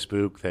CIA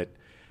spook that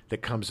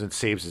comes and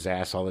saves his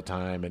ass all the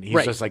time, and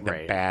he's just like the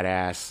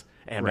badass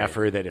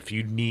MFer that if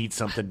you need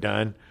something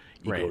done,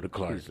 you go to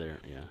Clark. He's there,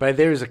 yeah. But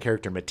there's a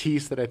character,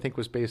 Matisse, that I think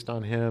was based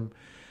on him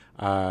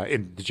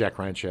in the Jack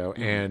Ryan show,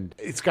 and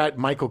it's got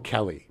Michael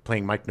Kelly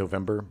playing Mike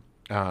November.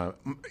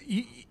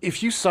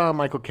 If you saw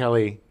Michael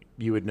Kelly,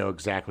 you would know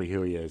exactly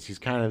who he is. He's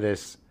kind of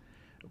this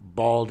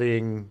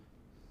balding,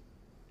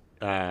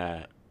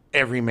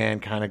 everyman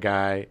kind of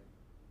guy.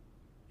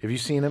 Have you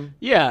seen him?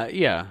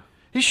 Yeah.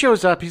 He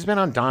shows up. He's been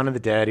on Dawn of the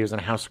Dead. He was on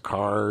House of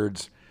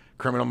Cards,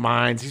 Criminal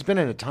Minds. He's been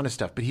in a ton of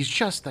stuff, but he's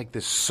just like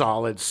this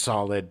solid,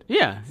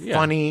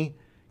 funny,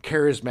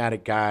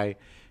 charismatic guy.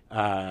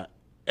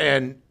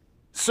 And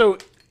so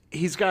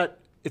it's got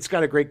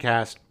a great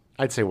cast.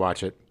 I'd say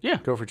watch it. Yeah.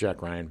 Go for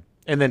Jack Ryan.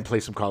 And then play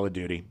some Call of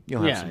Duty.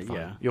 You'll have some fun.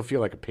 Yeah. You'll feel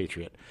like a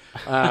patriot.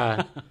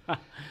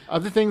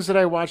 Other things that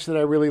I watched that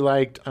I really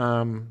liked, They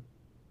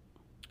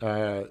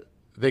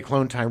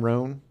Clone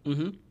Tyrone.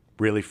 Mm-hmm.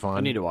 Really fun.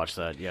 I need to watch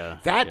that, yeah.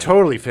 That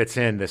totally fits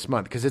in this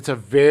month because it's a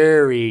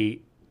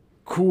very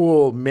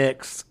cool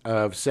mix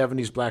of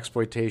 70s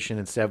blaxploitation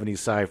and 70s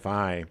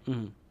sci-fi.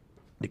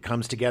 It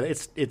comes together.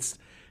 It's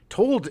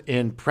told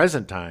in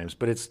present times,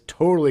 but it's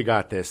totally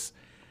got this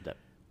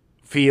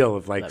feel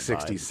of like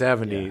 60s,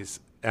 70s.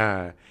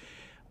 Yeah.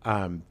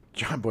 John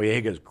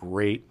Boyega's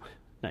great,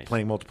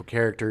 playing multiple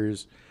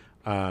characters.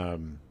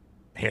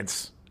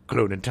 Hence,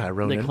 Clone and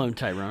Tyrone. They Clone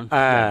Tyrone.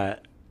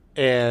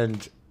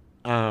 And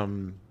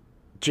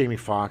Jamie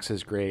Foxx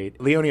is great.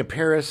 Leonia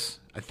Paris,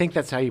 I think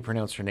that's how you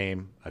pronounce her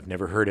name. I've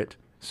never heard it,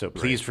 so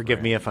please forgive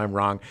me if I'm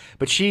wrong.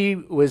 But she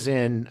was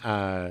in.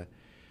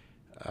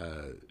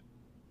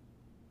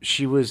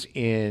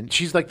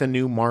 She's like the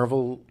new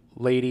Marvel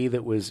lady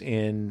that was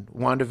in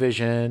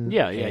WandaVision.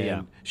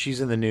 Yeah. She's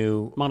in the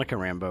new Monica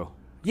Rambeau.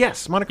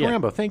 Yes, Monica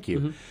Rambeau. Thank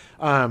you.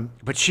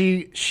 But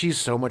she's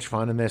so much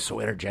fun in this,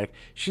 so energetic.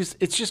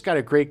 It's just got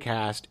a great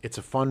cast. It's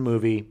a fun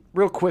movie,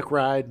 real quick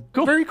ride,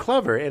 very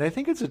clever, and I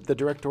think it's the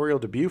directorial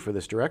debut for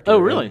this director. Oh,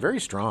 really?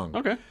 Very strong.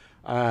 Okay.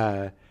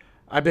 I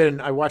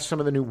watched some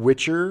of the new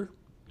Witcher.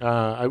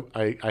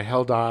 I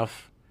held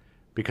off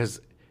because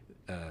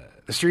the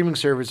streaming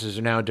services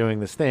are now doing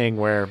this thing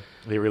where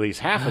they release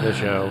half of the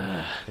show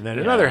and then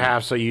another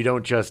half, so you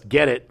don't just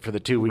get it for the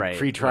 2-week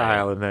free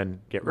trial and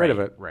then get rid of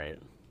it. Right.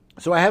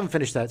 So I haven't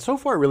finished that. So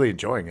far, really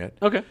enjoying it.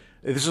 Okay.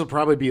 This will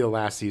probably be the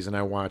last season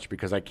I watch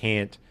because I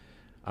can't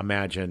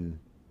imagine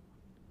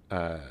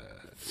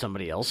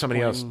somebody else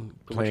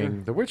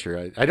playing The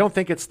Witcher. I don't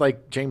think it's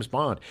like James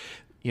Bond.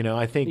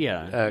 I think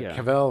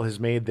Cavill has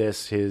made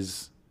this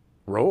his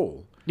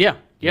role. Yeah.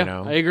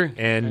 I agree.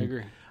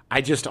 And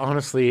I just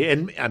honestly,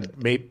 and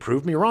may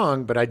prove me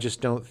wrong, but I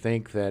just don't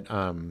think that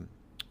Liam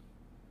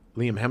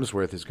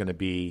Hemsworth is going to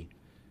be.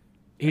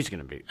 He's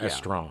going to be as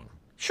strong.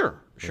 Sure.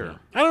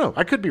 I don't know.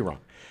 I could be wrong.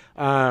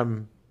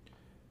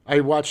 I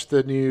watched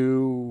the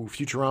new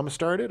Futurama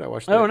started. I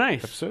watched the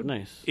episode.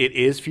 Nice. It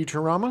is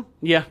Futurama.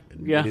 Yeah.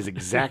 It is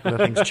exactly,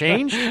 nothing's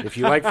changed. If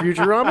you like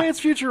Futurama,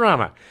 it's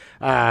Futurama.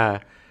 I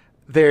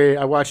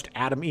watched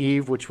Adam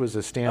Eve, which was a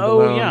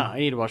standalone. Oh, yeah. I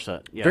need to watch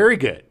that. Yeah. Very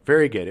good.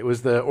 Very good. It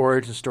was the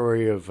origin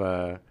story of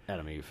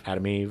Adam Eve.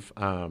 Adam Eve.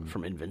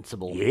 From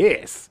Invincible.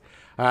 Yes.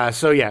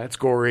 It's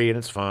gory and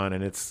it's fun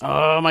and it's.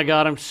 Oh my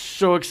god! I'm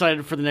so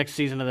excited for the next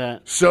season of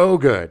that. So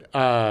good.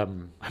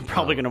 I'm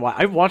probably gonna watch.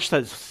 I've watched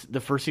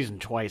the first season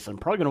twice. I'm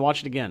probably gonna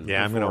watch it again.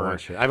 Yeah, I'm gonna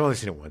watch it. I've only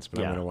seen it once,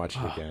 but I'm gonna watch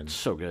it again. It's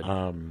so good.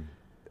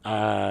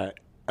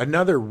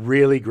 Another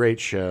really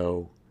great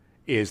show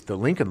is The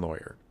Lincoln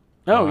Lawyer.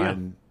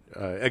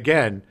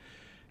 Again,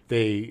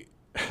 they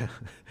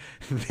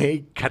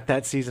they cut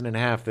that season in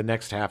half. The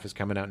next half is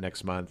coming out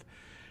next month.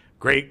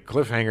 great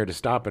cliffhanger to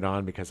stop it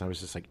on because I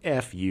was just like,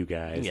 F you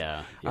guys.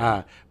 Yeah.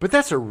 But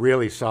that's a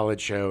really solid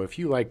show. If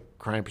you like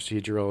crime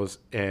procedurals,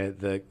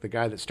 the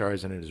guy that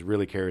stars in it is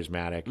really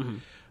charismatic.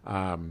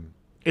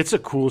 It's a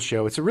cool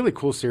show. It's a really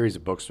cool series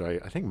of books. I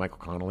think Michael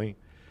Connolly.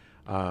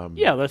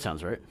 Yeah, that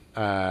sounds right.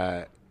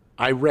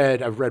 I've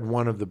read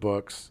one of the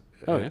books.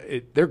 Oh, yeah.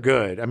 They're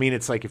good. I mean,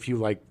 it's like if you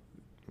like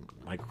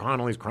Michael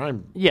Connolly's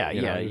crime. Yeah,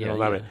 you're gonna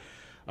love it.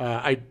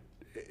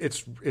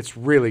 It's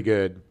really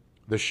good.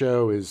 The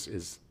show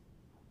is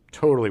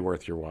totally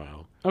worth your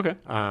while. Okay.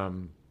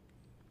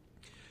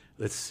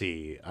 Let's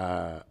see.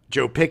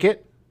 Joe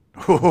Pickett.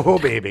 Oh,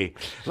 baby.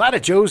 A lot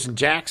of Joes and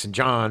Jacks and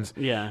Johns.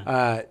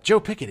 Yeah. Joe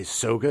Pickett is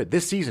so good.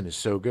 This season is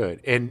so good.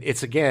 And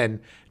it's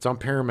on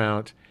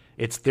Paramount.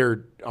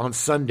 They're on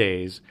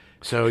Sundays.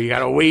 So you got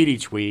to wait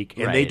each week.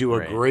 And they do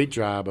a great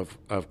job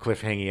of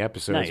cliffhanging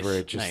episodes where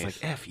it's just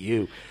like, F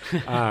you.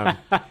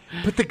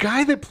 But the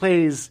guy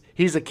that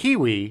he's a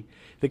Kiwi.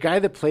 The guy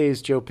that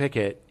plays Joe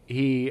Pickett,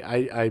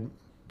 I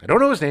don't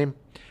know his name.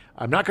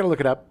 I'm not going to look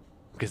it up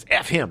because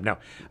F him. No.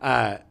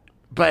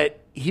 But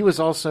he was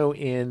also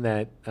in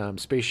that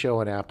space show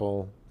on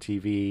Apple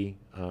TV,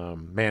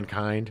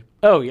 Mankind.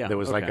 Oh, yeah. There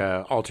was like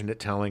a alternate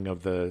telling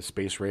of the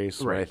space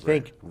race where I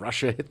think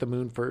Russia hit the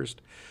moon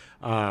first.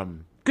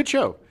 Good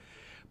show.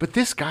 But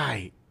this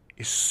guy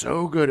is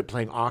so good at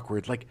playing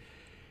awkward. Like,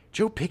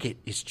 Joe Pickett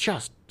is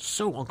just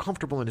so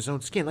uncomfortable in his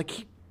own skin.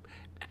 Like,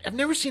 I've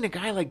never seen a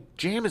guy like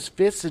jam his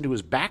fists into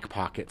his back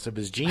pockets of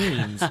his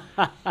jeans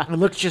and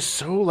look just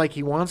so like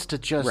he wants to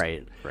just.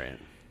 Right.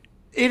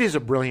 It is a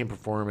brilliant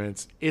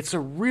performance. It's a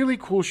really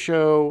cool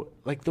show.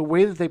 Like the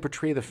way that they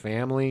portray the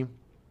family.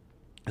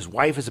 His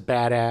wife is a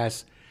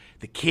badass.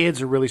 The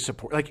kids are really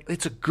supportive. Like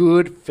it's a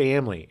good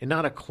family and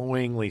not a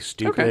cloyingly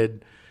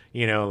stupid,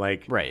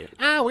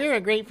 we're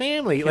a great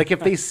family. Like if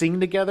they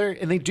sing together,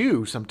 and they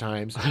do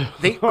sometimes,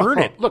 they earn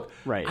it. Look,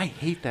 I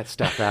hate that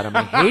stuff, Adam.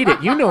 I hate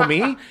it. You know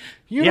me.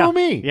 You know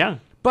me. Yeah.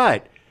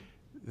 But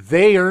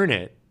they earn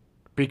it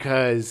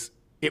because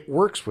it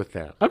works with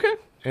them. Okay.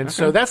 And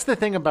so that's the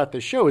thing about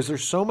this show is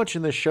there's so much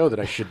in this show that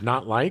I should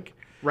not like.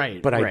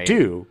 But I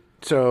do.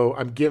 So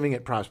I'm giving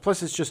it props.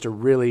 Plus it's just a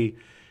really,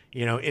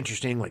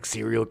 interesting like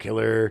serial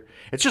killer.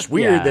 It's just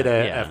weird that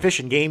a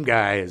fish and game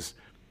guy is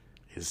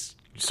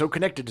so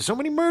connected to so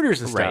many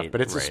murders and stuff,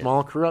 but it's a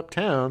small corrupt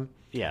town.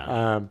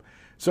 Yeah.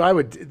 So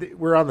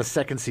we're on the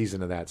second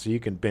season of that, so you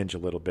can binge a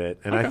little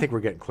bit. And I think we're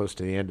getting close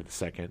to the end of the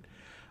second.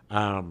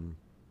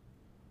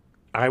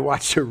 I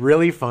watched a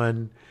really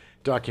fun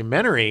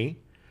documentary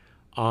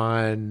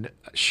on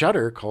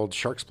Shudder called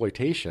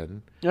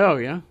Sharksploitation. Oh,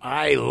 yeah.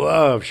 I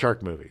love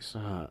shark movies.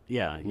 Love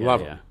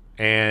them.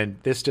 And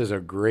this does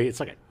it's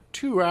like a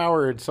 2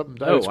 hour and something.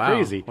 Oh, it's wow.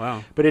 crazy.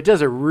 Wow. But it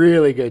does a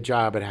really good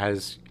job. It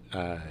has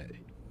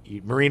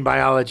marine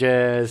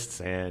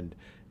biologists and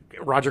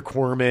Roger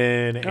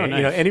Corman and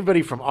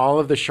anybody from all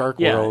of the shark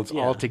worlds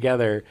all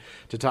together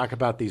to talk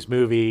about these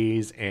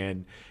movies.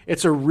 And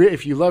it's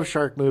if you love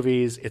shark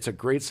movies, it's a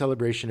great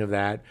celebration of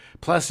that.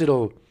 Plus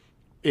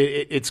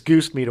it's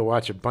goosed me to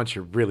watch a bunch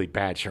of really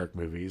bad shark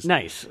movies.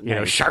 Nice.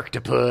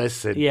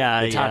 Sharktopus, and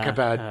they talk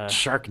about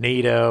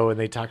Sharknado, and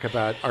they talk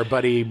about our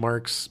buddy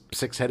Mark's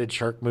six-headed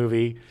shark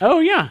movie. Oh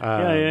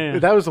yeah.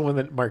 That was the one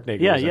that Mark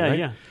Nagle was in, right?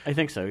 Yeah. I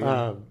think so.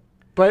 Yeah.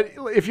 But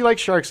if you like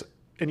sharks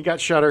and you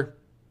got Shudder,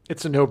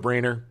 it's a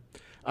no-brainer.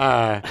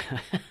 I'm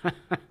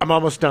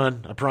almost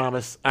done. I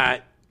promise.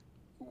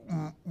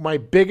 My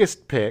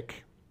biggest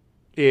pick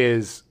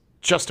is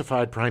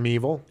Justified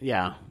Primeval.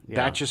 Yeah.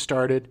 That just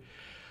started.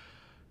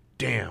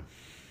 Damn.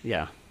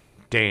 Yeah.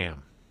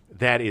 Damn.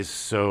 That is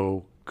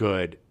so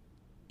good.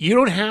 You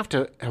don't have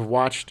to have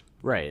watched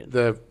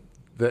the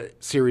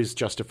series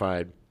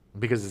Justified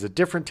because it's a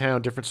different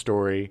town, different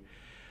story.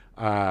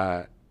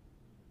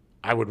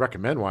 I would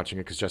recommend watching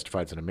it because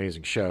Justified's an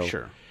amazing show.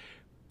 Sure.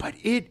 But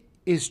it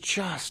is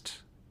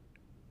just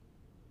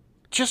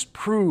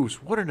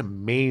proves what an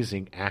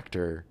amazing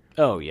actor.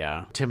 Oh,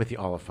 yeah. Timothy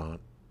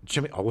Oliphant.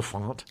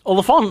 Oliphant.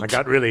 I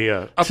got really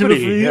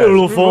Timothy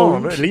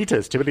Oliphant.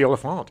 Elitist. Timothy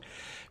Oliphant.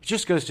 It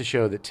just goes to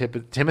show that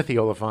Timothy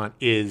Oliphant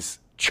is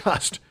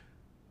just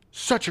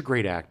such a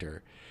great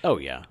actor. Oh,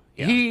 yeah.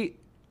 He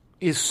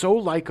is so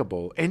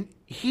likable. And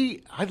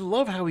I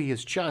love how he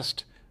has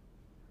just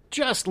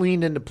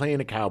leaned into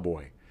playing a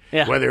cowboy.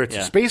 Yeah. Whether it's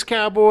a space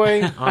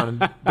cowboy on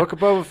Book of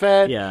Boba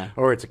Fett,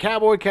 or it's a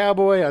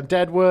cowboy on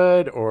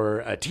Deadwood, or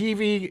a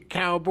TV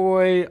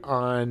cowboy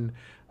on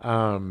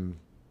the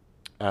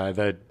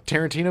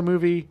Tarantino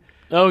movie.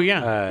 Oh,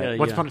 yeah.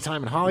 Once Upon a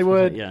Time in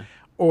Hollywood. Yeah.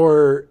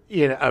 Or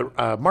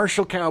a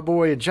martial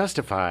cowboy in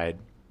Justified.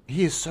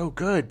 He is so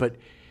good, but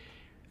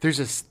there's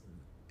a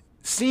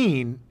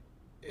scene,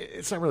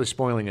 it's not really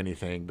spoiling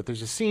anything, but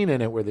there's a scene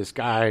in it where this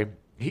guy,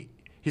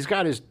 he's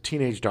got his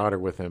teenage daughter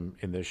with him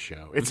in this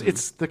show.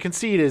 It's the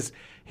conceit is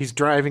he's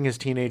driving his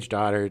teenage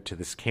daughter to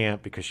this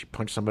camp because she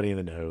punched somebody in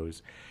the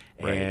nose.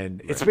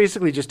 And it's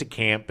basically just a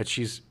camp, but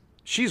she's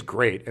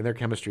great, and their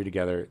chemistry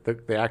together.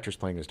 The actress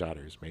playing his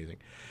daughter is amazing.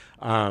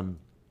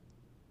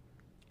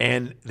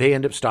 And they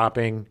end up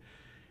stopping,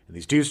 and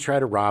these dudes try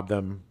to rob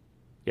them,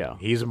 Yeah.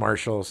 He's a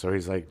marshal, so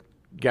he's like,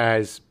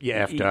 guys, you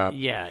effed up.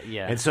 Yeah.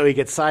 And so he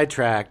gets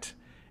sidetracked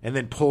and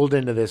then pulled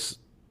into this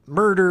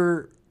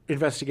murder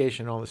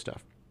investigation, all this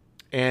stuff.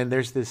 And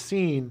there's this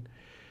scene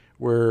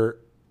where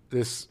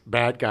this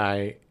bad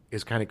guy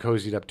is kind of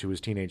cozied up to his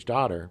teenage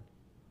daughter,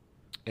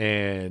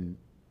 and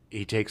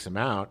he takes him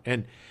out.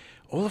 And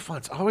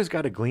Oliphant's always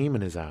got a gleam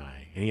in his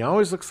eye, and he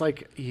always looks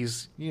like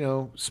he's,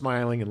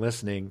 smiling and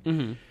listening.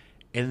 Mm-hmm.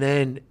 And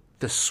then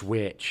the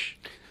switch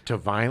to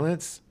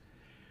violence,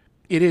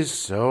 it is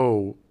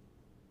so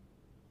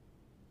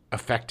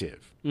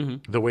effective,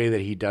 the way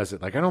that he does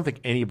it. Like, I don't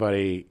think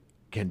anybody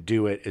can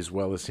do it as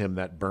well as him,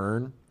 that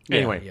burn.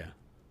 Anyway, Yeah.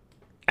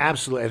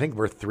 absolutely. I think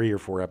we're 3 or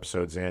 4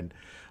 episodes in.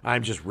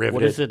 I'm just riveted.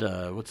 What is it?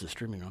 What's it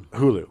streaming on?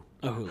 Hulu.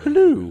 Oh,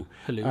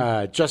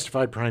 Hulu.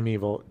 Justified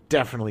Primeval.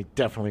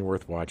 Definitely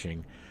worth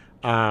watching.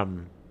 I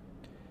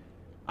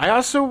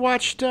also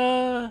watched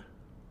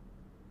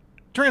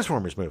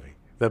Transformers movie,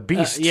 The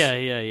Beasts.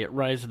 Yeah.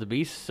 Rise of the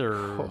Beasts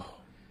or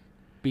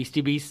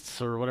Beastie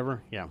Beasts or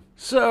whatever. Yeah.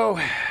 So,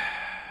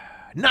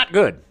 not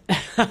good.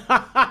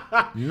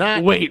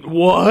 Wait,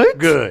 what?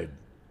 Good.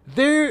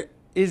 There's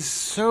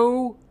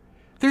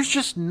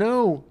just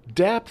no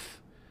depth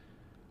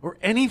or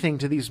anything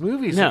to these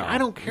movies. No, Like, I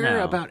don't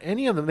care about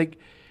any of them.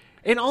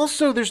 And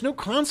also, there's no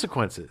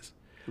consequences.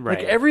 Right.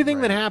 Like,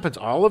 everything that happens,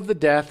 all of the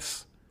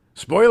deaths,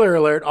 spoiler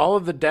alert, all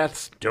of the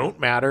deaths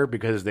don't matter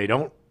because they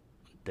don't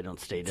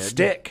stay dead.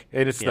 stick.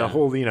 And it's the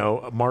whole,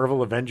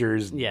 Marvel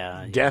Avengers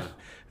death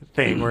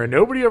thing where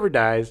nobody ever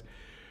dies.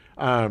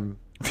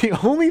 The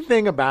only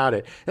thing about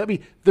it,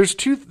 there's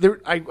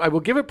I will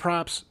give it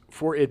props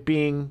for it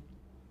being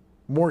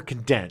more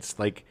condensed.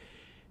 Like,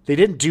 they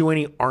didn't do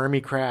any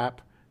army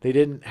crap. They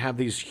didn't have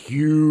these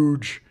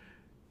huge,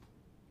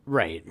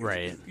 Right.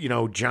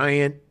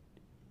 Giant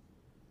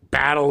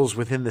battles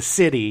within the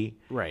city.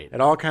 Right. It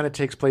all kind of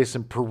takes place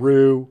in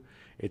Peru.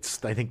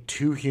 It's, I think,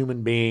 2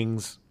 human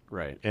beings.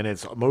 Right. And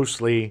it's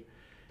mostly,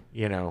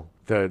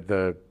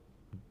 the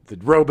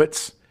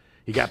robots.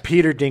 You got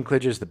Peter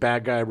Dinklage as the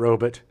bad guy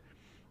robot,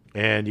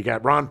 and you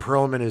got Ron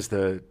Perlman as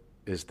the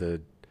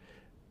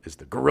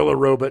gorilla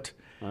robot.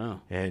 Wow.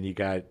 And you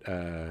got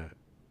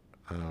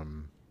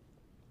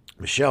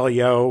Michelle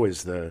Yeoh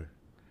is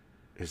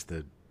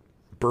the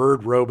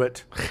bird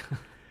robot.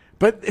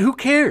 But who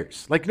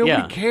cares? Like,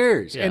 nobody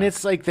cares. Yeah. And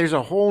it's like there's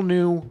a whole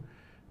new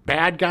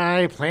bad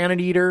guy,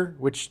 Planet Eater,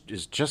 which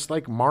is just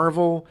like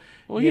Marvel.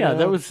 Well, yeah,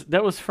 that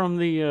was from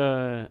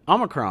the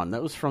Omicron.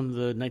 That was from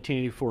the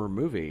 1984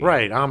 movie,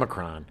 Right,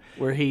 Omicron,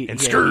 where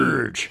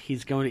Scourge.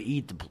 He's going to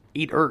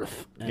eat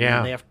Earth, and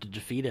they have to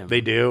defeat him.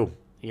 They do.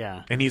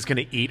 Yeah. And he's going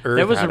to eat Earth.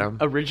 That was Adam.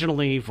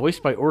 originally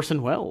voiced by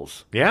Orson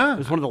Welles. Yeah. It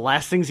was one of the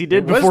last things he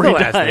did It was before the he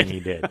last died. thing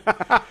he did.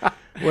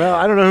 Well,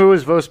 I don't know who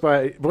was voiced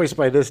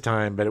by this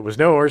time, but it was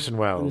no Orson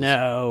Welles.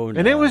 No.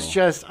 And it was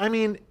just,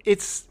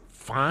 it's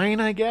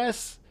fine, I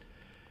guess.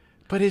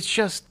 But it's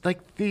just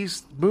like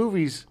these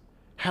movies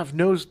have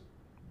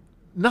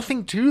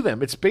nothing to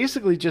them. It's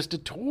basically just a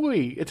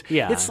toy.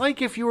 It's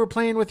like if you were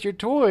playing with your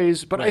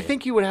toys, but I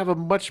think you would have a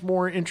much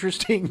more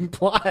interesting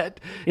plot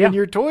in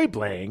your toy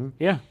playing.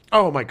 Yeah.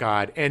 Oh my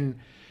God. And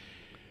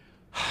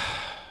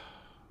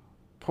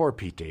poor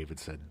Pete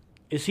Davidson.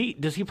 Does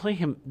he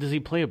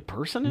play a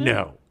person in it?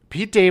 No.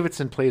 Pete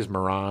Davidson plays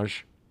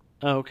Mirage,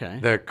 Oh, okay.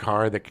 the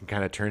car that can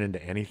kind of turn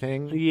into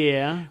anything.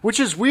 Yeah. Which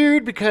is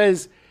weird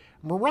because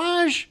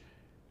Mirage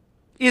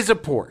is a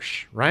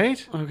Porsche,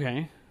 right?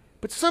 Okay.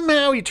 But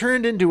somehow he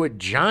turned into a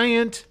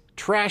giant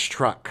trash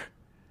truck.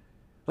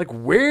 Like,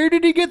 where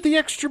did he get the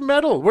extra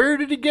metal? Where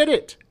did he get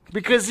it?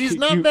 Because he's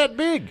not that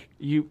big.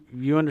 You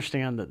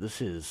understand that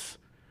this is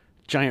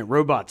giant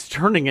robots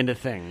turning into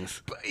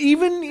things. But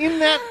even in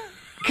that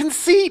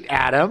conceit,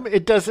 Adam,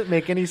 it doesn't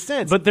make any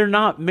sense. But they're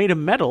not made of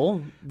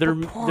metal. They're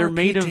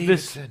made Pete of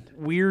Davidson. this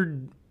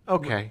weird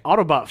Okay.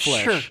 Autobot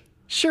flesh.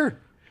 Sure.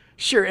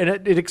 And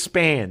it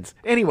expands.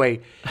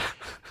 Anyway,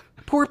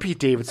 poor Pete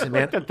Davidson,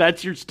 man.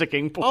 That's your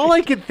sticking point. All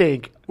I could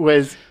think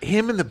was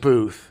him in the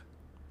booth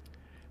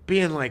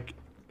being like,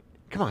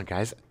 come on,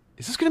 guys.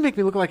 Is this going to make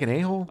me look like an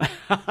a-hole?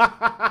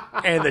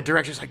 And the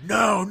director's like,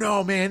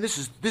 no, man. This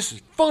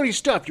is funny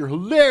stuff. You're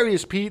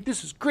hilarious, Pete.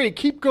 This is great.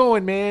 Keep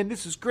going, man.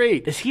 This is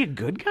great. Is he a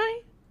good guy?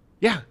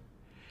 Yeah.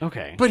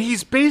 Okay. But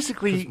he's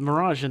basically...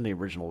 Mirage in the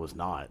original was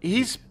not.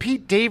 He's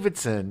Pete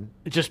Davidson.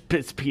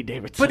 It's Pete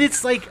Davidson. But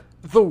it's like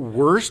the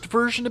worst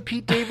version of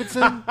Pete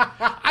Davidson.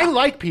 I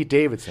like Pete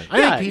Davidson.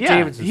 I think Pete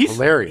Davidson's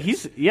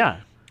hilarious.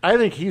 I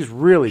think he's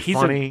really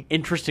funny. An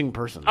interesting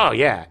person. Oh,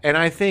 yeah. And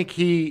I think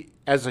he,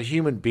 as a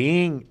human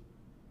being,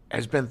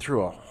 has been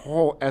through a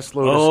whole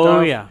S-load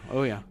of stuff.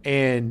 Oh, yeah.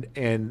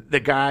 And the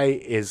guy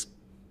is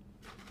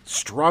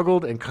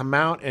struggled and come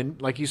out,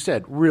 and like you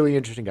said, really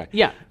interesting guy.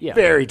 Yeah.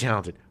 Very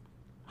talented.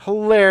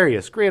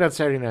 Hilarious. Great on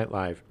Saturday Night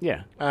Live.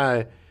 Yeah.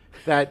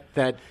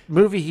 That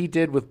movie he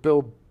did with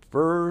Bill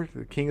Burr,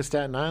 The King of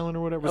Staten Island or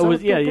whatever. I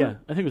think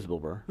it was Bill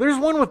Burr. There's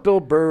one with Bill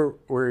Burr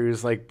where he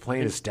was like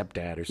playing his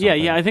stepdad or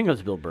something. Yeah, I think it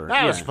was Bill Burr.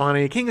 That was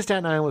funny. King of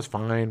Staten Island was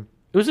fine.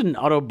 It was an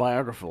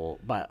autobiographical.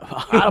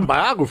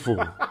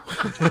 Autobiographical.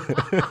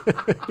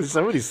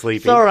 Somebody's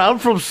sleeping. Sorry, I'm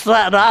from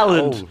Staten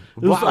Island.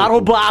 It was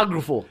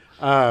autobiographical.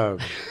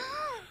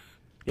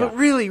 But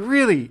really,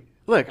 really,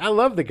 look, I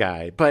love the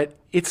guy, but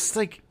it's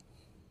like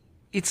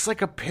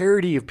a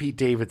parody of Pete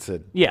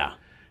Davidson. Yeah.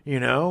 You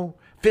know?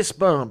 Fist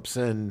bumps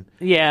and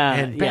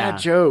and bad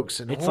jokes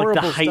and it's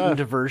horrible like the heightened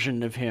stuff.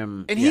 version of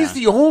him. And he's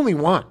the only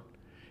one.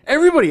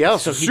 Everybody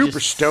else is he super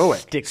just stoic.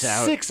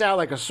 sticks out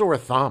like a sore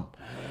thumb.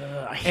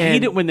 I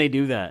hate it when they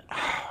do that.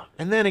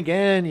 And then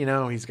again, you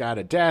know, he's got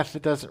a death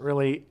that doesn't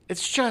really.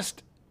 It's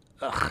just,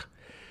 ugh.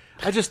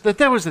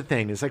 That was the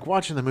thing. Is like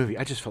watching the movie.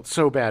 I just felt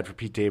so bad for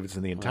Pete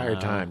Davidson the entire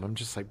time. I'm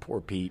just like,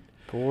 poor Pete.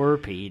 Poor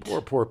Pete.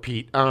 Poor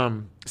Pete.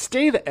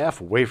 Stay the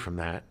F away from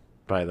that,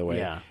 by the way.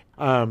 Yeah.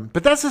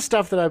 But that's the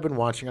stuff that I've been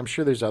watching. I'm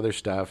sure there's other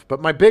stuff.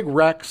 But my big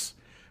recs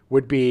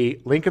would be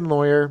Lincoln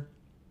Lawyer,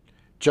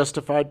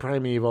 Justified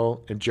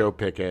Primeval, and Joe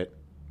Pickett.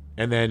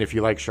 And then if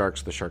you like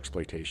sharks, the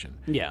Sharksploitation.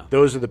 Yeah.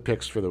 Those are the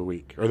picks for the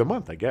week. Or the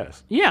month, I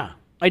guess. Yeah.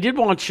 I did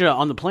watch,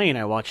 on the plane,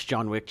 I watched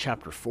John Wick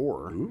Chapter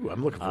 4. Ooh,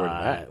 I'm looking forward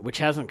to that. Which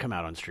hasn't come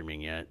out on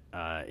streaming yet.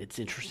 It's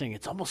interesting.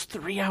 It's almost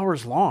 3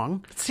 hours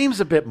long. It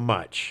seems a bit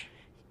much.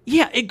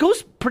 Yeah, it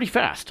goes pretty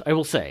fast, I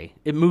will say.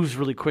 It moves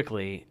really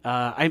quickly.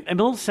 I'm a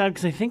little sad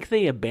because I think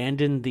they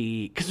abandoned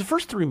because the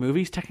first 3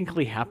 movies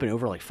technically happen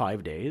over like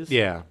 5 days.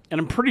 Yeah. And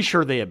I'm pretty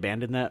sure they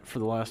abandoned that for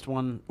the last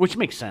one, which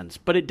makes sense.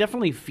 But it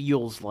definitely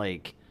feels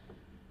like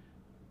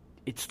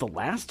it's the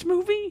last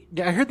movie?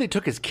 Yeah, I heard they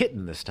took his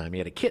kitten this time. He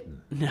had a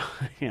kitten. No,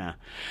 yeah.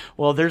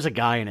 Well, there's a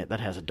guy in it that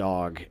has a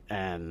dog,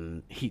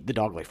 and the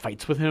dog like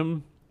fights with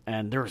him.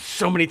 And there were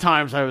so many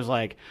times I was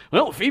like,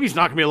 well, Phoebe's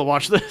not going to be able to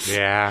watch this.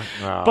 Yeah.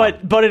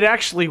 But it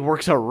actually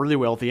works out really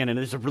well at the end, and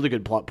there's a really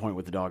good plot point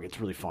with the dog. It's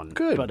really fun.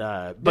 Good. But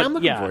I'm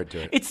looking forward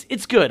to it.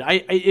 It's good.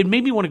 It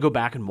made me want to go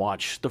back and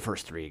watch the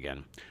first 3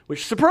 again.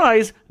 Which,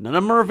 surprise, none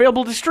of them are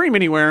available to stream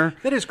anywhere.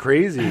 That is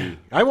crazy.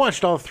 I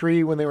watched all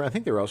 3 when I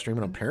think they were all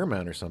streaming on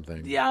Paramount or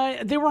something.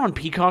 Yeah, they were on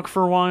Peacock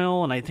for a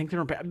while, and I think they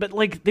were, but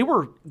like they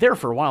were there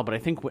for a while. But I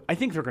think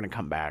they're going to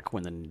come back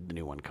when the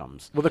new one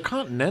comes. Well, the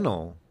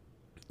Continental.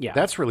 Yeah,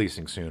 that's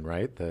releasing soon,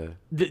 right? The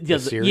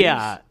series.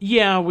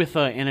 Yeah, with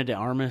Ana de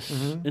Armas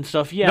and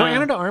stuff. Yeah, no,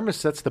 Ana de Armas.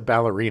 That's the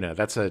ballerina.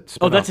 That's a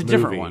that's a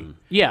different movie. one.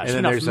 Yeah, it's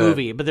spin-off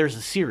movie, but there's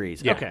a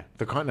series. Yeah, okay,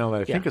 the Continental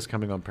that I think is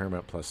coming on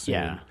Paramount Plus soon.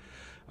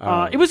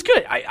 Yeah, it was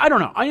good. I don't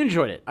know. I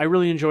enjoyed it. I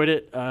really enjoyed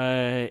it.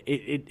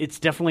 It's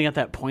definitely at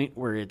that point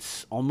where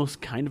it's almost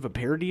kind of a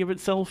parody of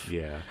itself.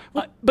 Yeah,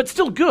 but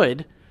still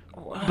good.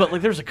 But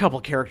like, there's a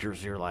couple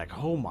characters you're like,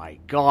 oh my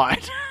god.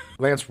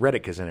 Lance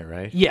Reddick is in it,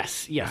 right?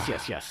 Yes. He's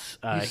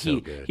so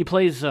good. He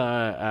plays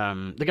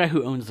the guy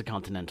who owns the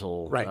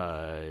Continental. Right.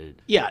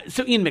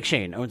 So Ian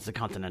McShane owns the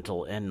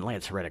Continental, and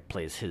Lance Reddick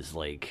plays his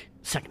like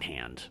second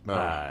hand.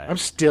 I'm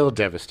still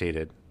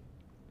devastated.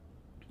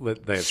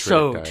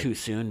 So too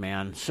soon,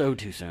 man. So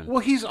too soon. Well,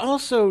 he's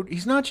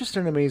not just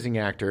an amazing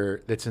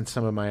actor that's in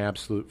some of my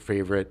absolute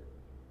favorite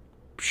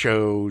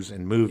shows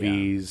and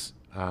movies.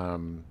 Yeah.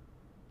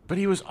 But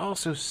he was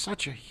also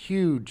such a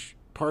huge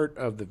part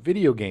of the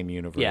video game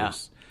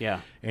universe.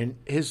 Yeah. And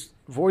his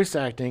voice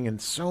acting in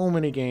so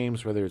many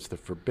games, whether it's the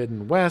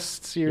Forbidden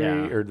West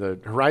series or the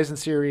Horizon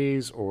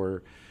series,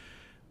 or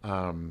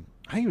I think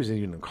he was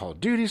even in Call of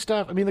Duty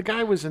stuff. I mean, the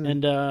guy was in,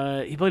 and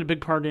he played a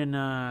big part in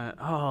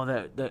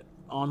that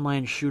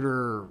online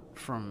shooter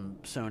from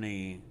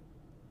Sony,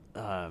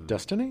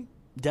 Destiny.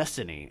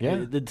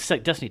 Yeah,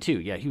 Destiny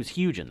 2. Yeah, he was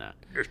huge in that.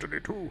 Destiny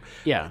 2.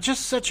 Yeah,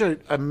 just such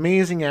an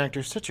amazing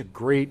actor, such a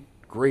great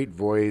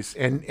voice,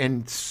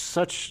 and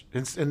so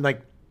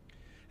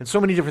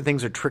many different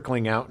things are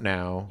trickling out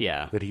now.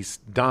 Yeah. That he's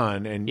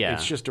done, and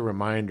it's just a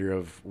reminder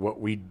of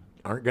what we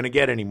aren't going to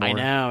get anymore. I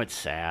know, it's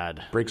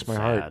sad. Breaks my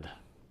heart.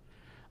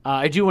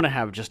 I do want to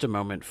have just a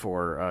moment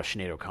for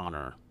Sinead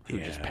O'Connor, who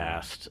just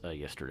passed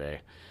yesterday.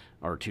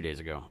 Or 2 days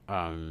ago.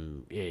 I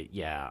mean,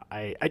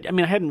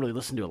 I hadn't really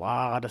listened to a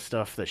lot of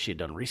stuff that she had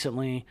done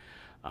recently,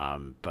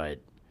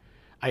 but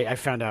I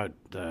found out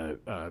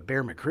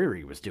Bear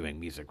McCreary was doing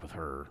music with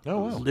her. Oh,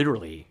 wow.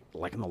 Literally,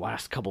 like in the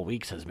last couple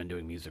weeks, has been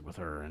doing music with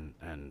her,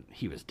 and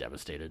he was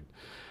devastated.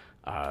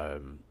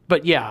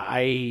 But yeah,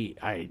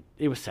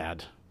 it was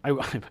sad. I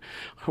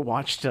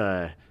watched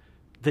the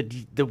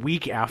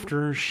week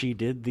after she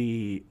did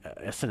the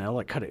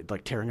SNL,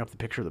 like tearing up the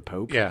picture of the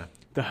Pope. Yeah.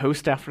 The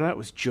host after that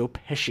was Joe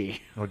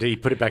Pesci. Oh, did he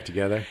put it back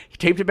together? He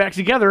taped it back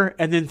together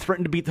and then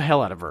threatened to beat the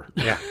hell out of her.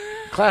 Yeah.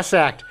 Class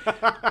act.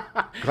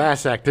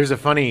 Class act. There was a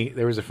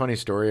funny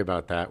story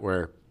about that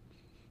where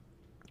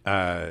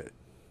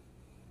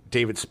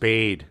David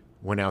Spade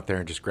went out there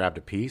and just grabbed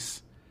a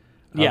piece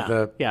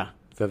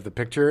of the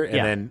picture,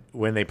 and then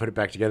when they put it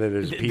back together,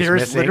 there's a piece missing.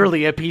 There's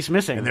literally a piece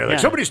missing. And they're like,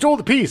 somebody stole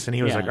the piece. And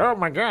he was like, oh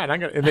my God.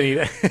 And then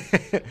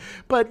he,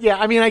 but yeah,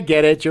 I mean, I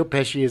get it. Joe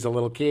Pesci is a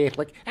little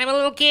Catholic. I'm a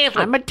little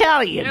Catholic. I'm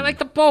Italian. I like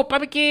the Pope.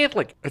 I'm a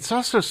Catholic. It's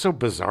also so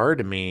bizarre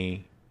to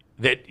me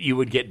that you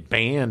would get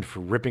banned for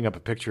ripping up a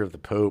picture of the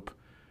Pope.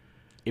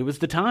 It was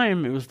the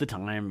time. It was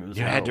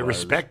you had to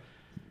respect.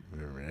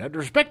 You had to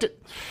respect it.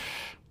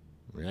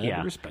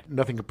 Yeah. Respect.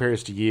 Nothing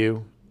compares to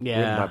you.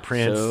 Yeah, by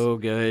Prince. so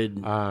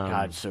good.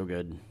 God, so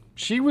good.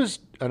 She was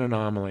an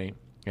anomaly,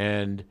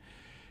 and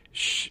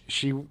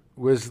she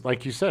was,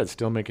 like you said,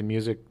 still making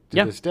music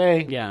to this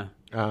day. Yeah.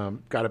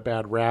 Got a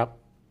bad rap.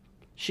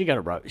 She got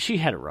it rough. She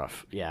had it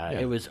rough. Yeah,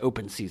 it was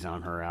open season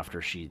on her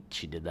after she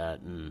did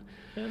that, and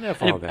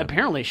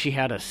apparently she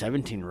had a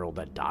 17-year-old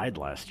that died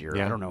last year.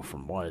 Yeah. I don't know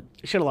from what.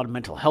 She had a lot of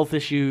mental health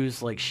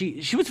issues. Like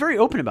she was very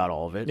open about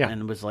all of it,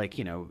 and was like,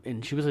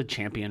 and she was a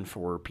champion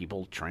for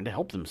people trying to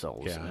help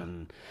themselves. Yeah.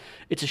 And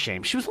it's a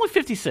shame. She was only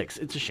 56.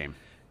 It's a shame.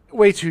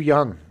 Way too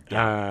young.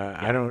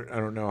 I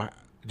don't know.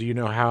 Do you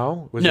know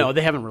how?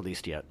 They haven't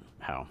released yet.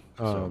 How?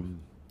 So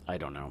I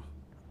don't know.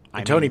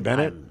 Tony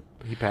Bennett,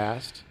 he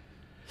passed.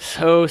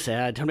 So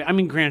sad. Tony. I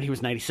mean, granted, he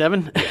was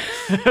 97.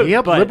 He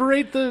helped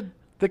liberate the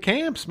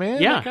camps,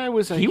 man. Yeah, that guy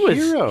was a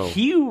hero.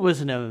 He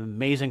was an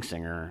amazing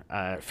singer.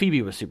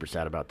 Phoebe was super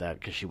sad about that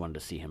because she wanted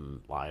to see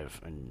him live,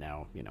 and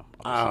now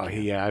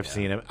I've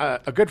seen him.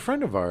 A good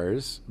friend of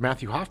ours,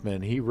 Matthew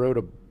Hoffman, he wrote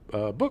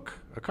a book,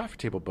 a coffee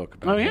table book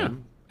about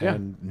him,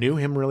 and knew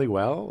him really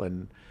well,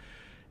 and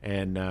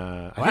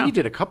I think he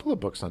did a couple of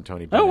books on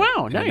Tony Bennett. Oh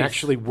wow, nice! And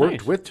actually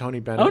worked with Tony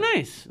Bennett. Oh,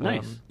 nice.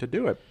 To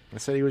do it. I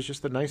said he was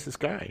just the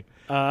nicest guy.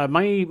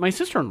 My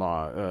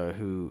sister-in-law,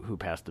 who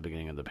passed at the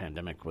beginning of the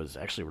pandemic, was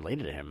actually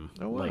related to him,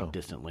 like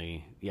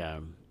distantly. Yeah,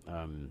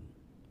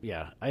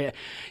 that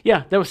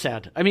was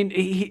sad. I mean,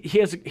 he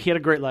had a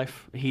great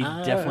life. He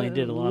definitely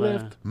did a lot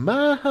of.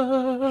 My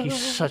heart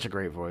he's such a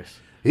great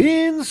voice.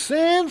 In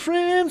San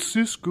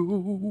Francisco.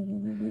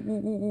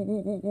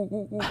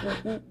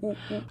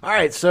 All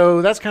right,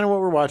 so that's kind of what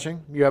we're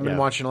watching. You haven't been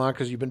watching a lot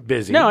because you've been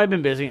busy. No, I've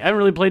been busy. I haven't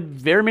really played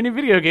very many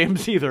video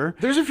games either.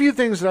 There's a few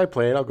things that I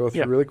played. I'll go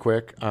through really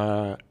quick.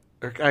 I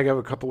have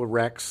a couple of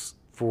recs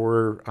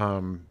for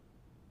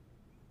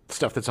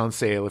stuff that's on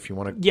sale if you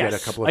want to get a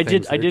couple of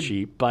things that are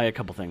cheap. I did buy a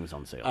couple things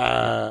on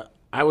sale.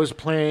 I was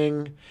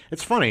playing.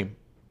 It's funny.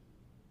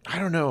 I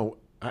don't know.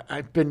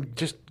 I've been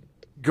just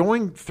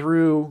going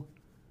through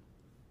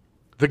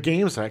the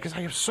games because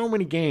I have so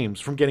many games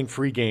from getting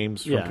free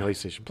games from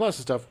PlayStation Plus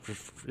and stuff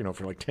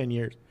for like 10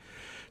 years.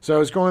 So I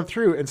was going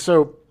through, and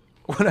so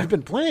what I've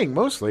been playing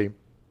mostly,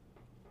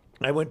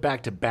 I went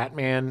back to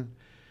Batman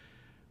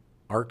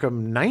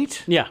Arkham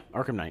Knight. Yeah,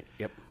 Arkham Knight.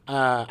 Yep.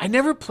 I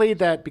never played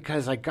that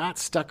because I got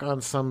stuck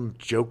on some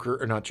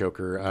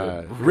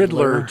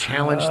Riddler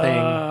challenge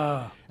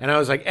thing. And I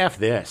was like, F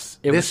this.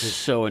 This is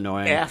so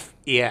annoying. F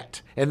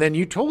it. And then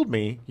you told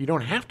me you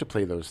don't have to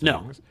play those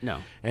things. No.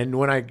 And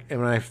when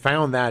I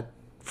found that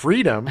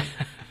freedom,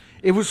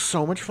 it was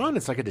so much fun.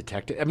 It's like a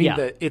detective. I mean,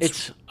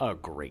 it's a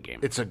great game.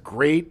 It's a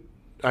great.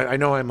 I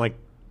know I'm like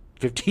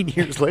 15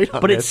 years late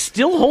on but this. It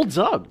still holds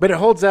up. But it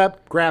holds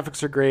up.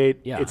 Graphics are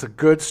great. Yeah. It's a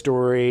good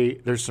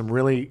story. There's some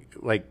really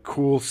like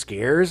cool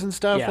scares and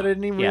stuff that I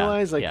didn't even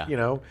realize. Like,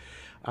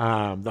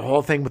 the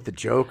whole thing with the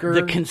Joker.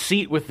 The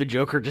conceit with the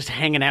Joker just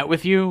hanging out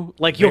with you.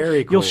 Like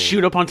you'll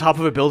shoot up on top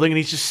of a building and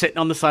he's just sitting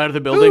on the side of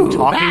the building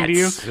talking to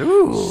you.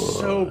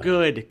 So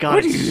good.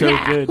 God, it's so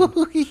good.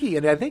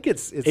 And I think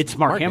it's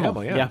Mark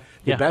Hamill. Yeah.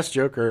 The best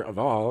Joker of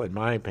all, in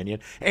my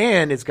opinion.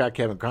 And it's got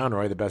Kevin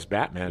Conroy, the best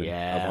Batman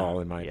of all,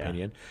 in my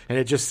opinion. And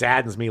it just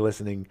saddens me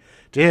listening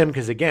to him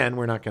because, again,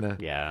 we're not going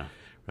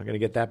to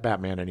get that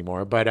Batman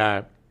anymore.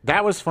 But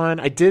that was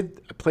fun. I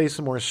did play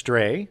some more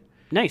Stray.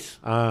 Nice.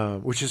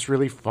 Which is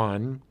really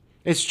fun.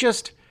 It's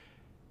just,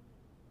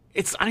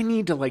 I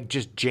need to like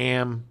just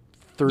jam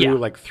through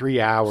like 3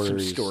 hours.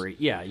 Some story.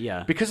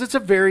 Yeah. Because it's a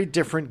very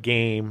different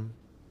game.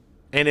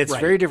 And it's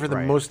very different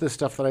than most of the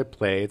stuff that I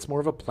play. It's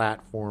more of a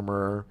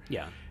platformer.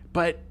 Yeah.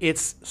 But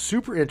it's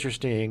super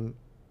interesting.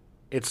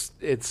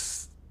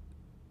 It's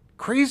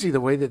crazy the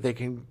way that they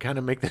can kind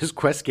of make this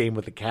quest game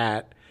with the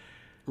cat.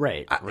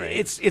 Right.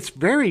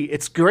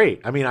 It's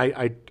great. I mean,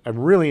 I'm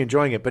really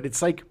enjoying it, but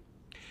it's like,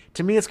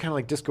 to me, it's kind of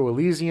like Disco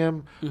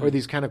Elysium or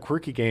these kind of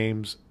quirky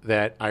games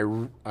that I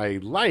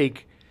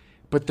like,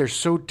 but they're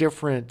so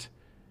different.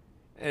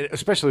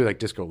 Especially like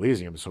Disco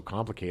Elysium is so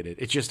complicated.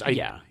 It's just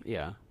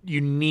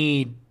you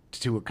need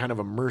to kind of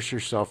immerse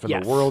yourself in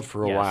the world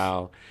for a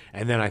while,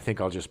 and then I think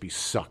I'll just be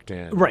sucked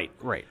in. Right.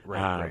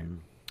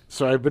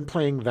 So I've been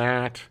playing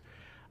that.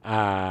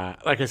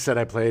 Like I said,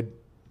 I played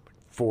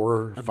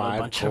 4 or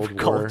 5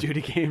 Call of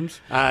Duty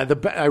games. I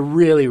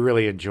really,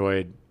 really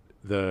enjoyed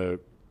the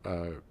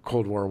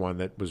Cold War one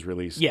that was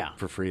released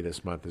for free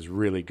this month. Is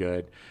really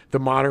good.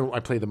 I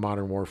played the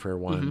Modern Warfare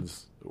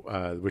ones,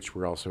 which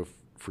were also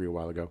free a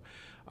while ago.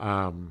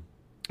 And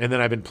then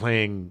I've been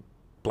playing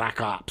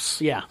Black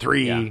Ops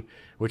 3,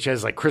 which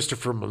has like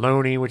Christopher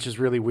Maloney, which is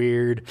really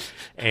weird.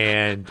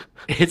 And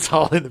it's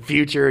all in the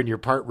future and you're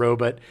part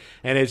robot.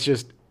 And it's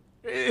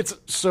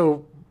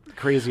so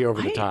crazy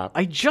over the top.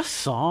 I just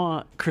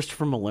saw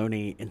Christopher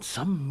Maloney in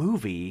some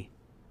movie.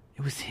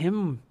 It was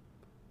him.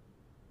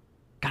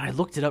 God, I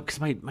looked it up because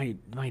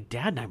my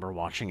dad and I were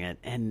watching it,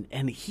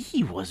 and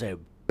he was a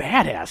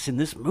badass in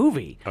this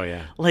movie. Oh,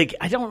 yeah. Like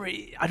I don't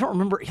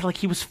remember. Like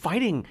he was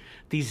fighting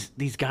these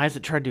guys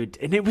that tried to,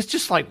 and it was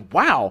just like,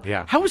 wow.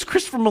 Yeah. How is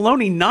Christopher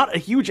Maloney not a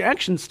huge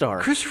action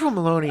star? Christopher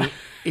Maloney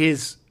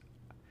is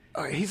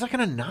he's like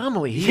an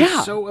anomaly.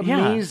 He's so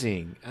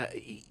amazing.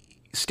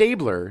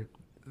 Stabler,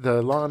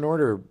 the Law and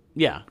Order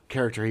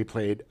character he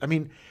played. I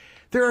mean,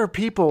 there are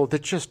people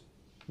that just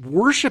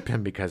worship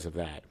him because of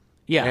that.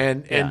 Yeah.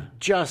 And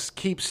just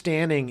keep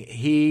standing.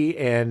 He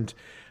and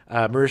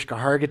Mariska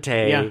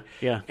Hargitay.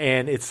 Yeah.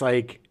 And it's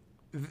like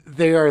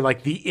they are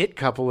like the it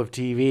couple of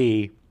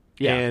TV.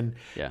 Yeah.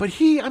 But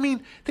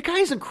the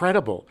guy's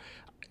incredible.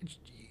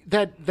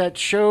 That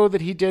show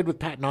that he did with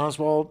Patton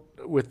Oswalt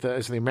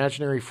as the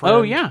imaginary friend.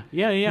 Oh yeah.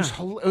 Was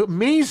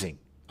amazing.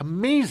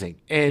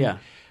 And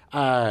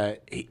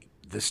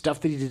the stuff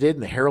that he did in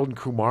the Harold and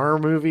Kumar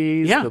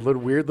movies, the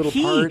weird little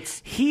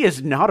parts. He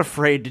is not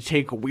afraid to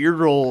take weird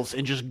roles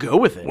and just go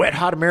with it. Wet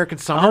Hot American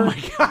Summer. Oh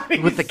my God.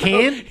 With the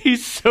can.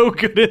 He's so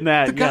good in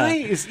that. The guy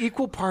is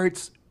equal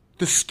parts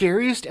the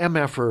scariest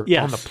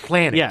MFer on the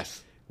planet.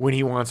 Yes. When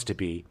he wants to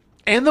be.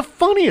 And the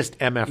funniest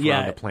MFer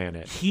on the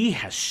planet. He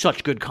has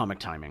such good comic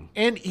timing.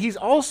 And he's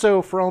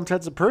also, for all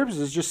intents and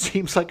purposes, just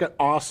seems like an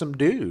awesome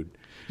dude.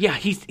 Yeah,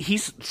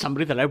 he's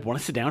somebody that I want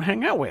to sit down and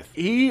hang out with.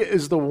 He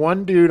is the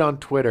one dude on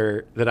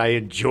Twitter that I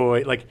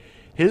enjoy. Like,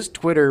 his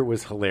Twitter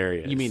was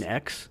hilarious. You mean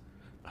X?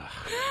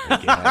 I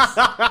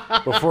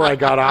guess. Before I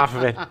got off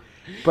of it.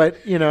 But,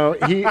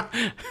 he...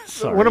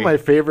 One of my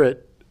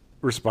favorite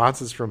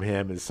responses from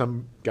him is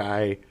some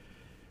guy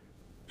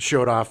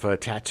showed off a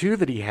tattoo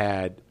that he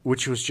had,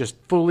 which was just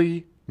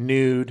fully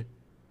nude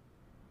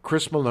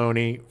Chris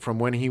Maloney from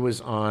when he was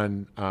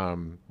on,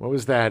 what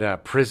was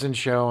that prison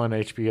show on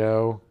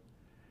HBO?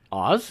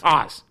 Oz?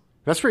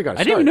 That's where you got to start.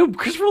 I didn't even know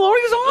Christopher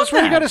Maloney was on That's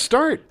where you got to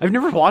start. I've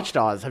never watched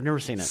Oz. I've never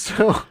seen it.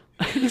 So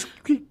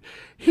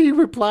he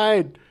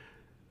replied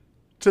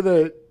to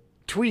the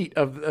tweet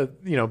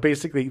of,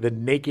 basically the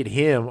naked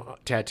him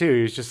tattoo.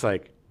 He was just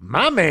like,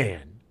 my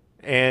man.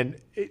 And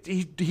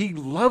he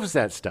loves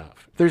that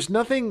stuff. There's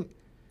nothing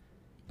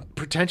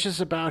pretentious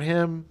about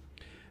him.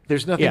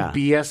 There's nothing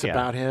BS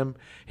about him.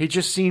 He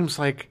just seems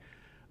like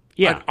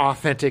an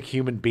authentic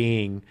human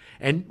being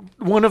and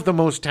one of the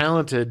most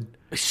talented,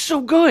 so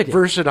good,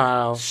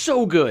 versatile,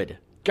 so good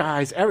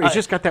guys ever. He's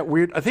just got that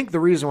weird. I think the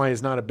reason why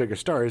he's not a bigger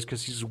star is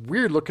because he's a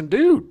weird looking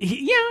dude.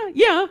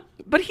 Yeah.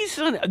 But he's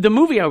the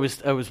movie I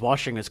was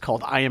watching is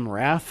called I Am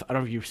Wrath. I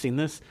don't know if you've seen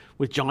this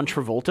with John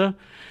Travolta.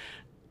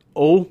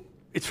 Oh,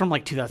 it's from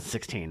like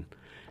 2016.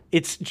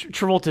 It's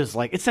Travolta's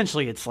like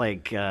essentially it's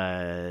like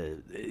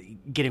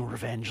getting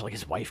revenge. Like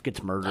his wife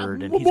gets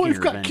murdered and he's getting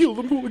revenge. Got killed.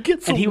 I'm going to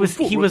get some. And he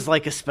was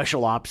like a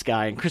special ops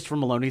guy, and Christopher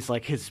Maloney's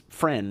like his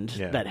friend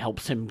that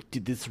helps him do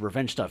this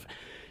revenge stuff.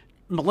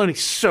 Maloney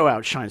so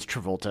outshines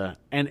Travolta,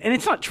 and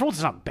it's not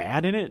Travolta's not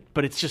bad in it,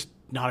 but it's just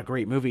not a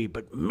great movie.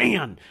 But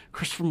man,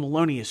 Christopher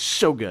Maloney is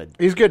so good.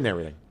 He's good in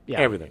everything. Yeah,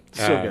 everything.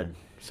 So good.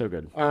 So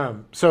good.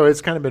 So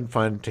it's kind of been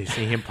fun to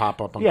see him pop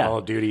up on Call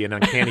of Duty and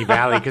Uncanny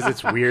Valley because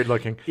it's weird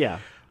looking. Yeah.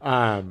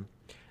 And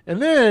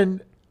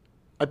then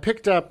I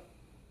picked up,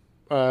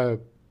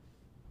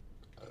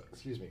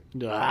 excuse me,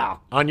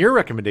 on your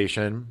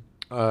recommendation,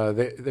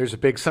 there's a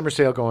big summer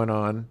sale going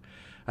on,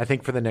 I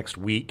think for the next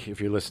week, if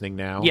you're listening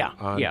now,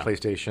 on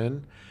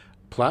PlayStation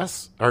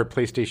Plus, or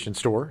PlayStation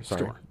Store,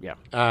 sorry.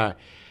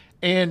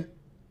 And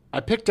I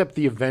picked up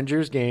the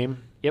Avengers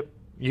game. Yep.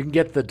 You can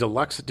get the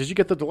deluxe. Did you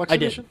get the deluxe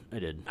edition? I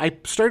did. I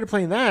started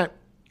playing that.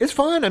 It's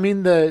fun. I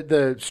mean,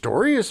 the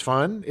story is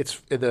fun. It's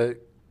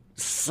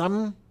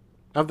some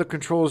of the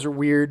controls are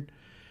weird.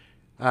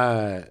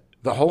 The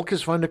Hulk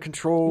is fun to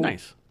control.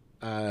 Nice.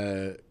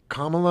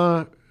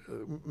 Kamala,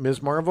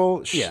 Ms.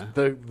 Marvel.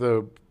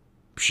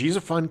 She's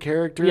a fun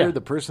character. Yeah.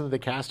 The person that they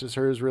cast as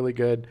her is really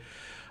good.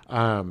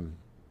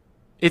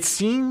 It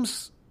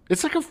seems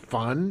it's like a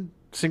fun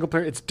single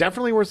player. It's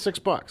definitely worth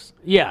 $6.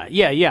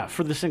 Yeah,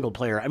 for the single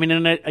player. I mean,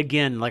 and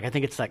again, like I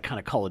think it's that kind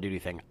of Call of Duty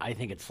thing. I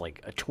think it's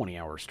like a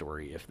 20-hour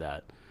story, if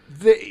that.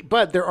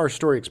 But there are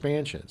story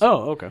expansions.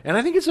 Oh, okay. And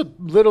I think it's a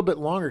little bit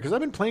longer because I've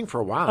been playing for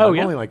a while. I'm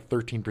only like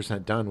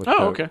 13% done with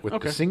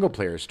the single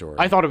player story.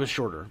 I thought it was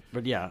shorter,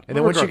 but yeah. And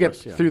then once you get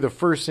through the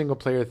first single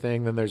player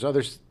thing, then there's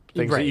other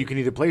things that you can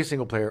either play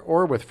single player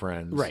or with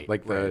friends,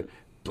 like the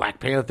Black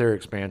Panther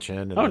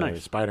expansion and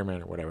the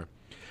Spider-Man or whatever.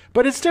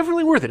 But it's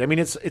definitely worth it. I mean,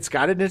 it's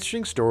got an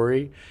interesting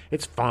story.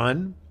 It's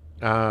fun.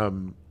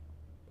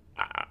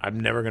 I'm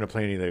never going to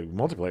play any of the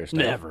multiplayer stuff.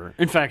 Never.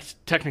 In fact,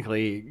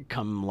 technically,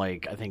 come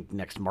like I think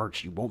next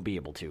March, you won't be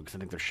able to because I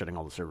think they're shutting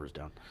all the servers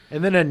down.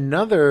 And then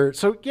another.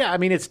 So yeah, I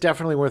mean, it's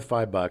definitely worth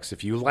 $5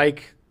 if you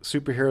like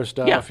superhero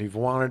stuff. Yeah. If you've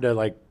wanted to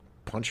like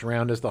punch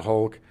around as the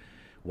Hulk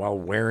while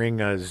wearing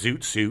a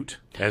zoot suit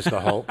as the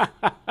Hulk,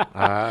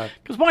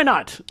 because why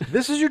not?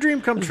 This is your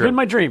dream come true. Been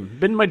my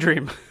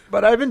dream.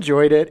 But I've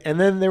enjoyed it. And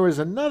then there was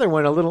another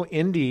one, a little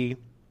indie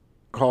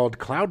called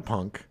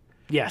Cloudpunk.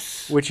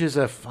 Yes. Which is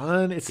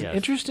an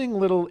interesting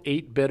little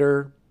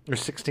 8-bitter or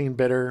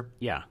 16-bitter.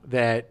 Yeah.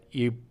 That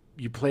you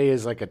play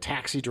as like a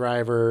taxi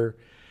driver,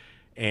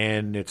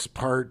 and it's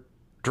part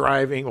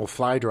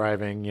fly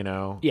driving, you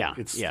know. Yeah,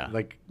 It's yeah.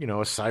 like, you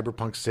know, a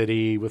cyberpunk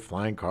city with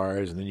flying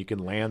cars, and then you can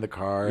land the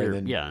car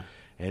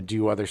and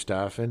do other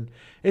stuff. And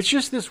it's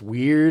just this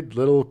weird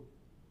little,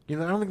 you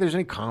know, I don't think there's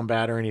any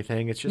combat or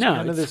anything. It's just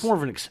kind of this. It's more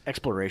of an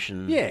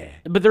exploration. Yeah.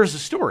 But there's a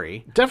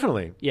story.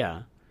 Definitely.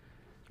 Yeah.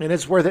 And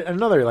it's worth it.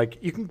 Another, like,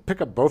 you can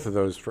pick up both of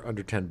those for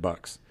under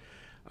 $10.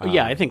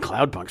 Yeah, I think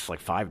Cloudpunk's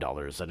like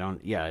 $5.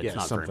 It's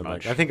not something very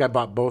much. I think I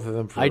bought both of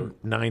them for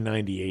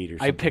 $9.98 or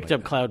something. I picked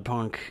up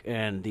Cloudpunk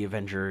and the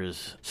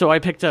Avengers. So I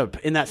picked up,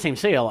 in that same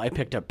sale, I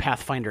picked up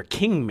Pathfinder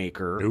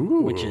Kingmaker,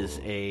 which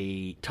is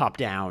a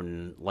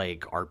top-down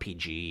like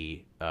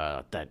RPG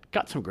that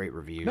got some great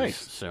reviews. Nice.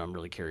 So I'm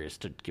really curious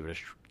to give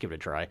it a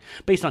try,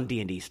 based on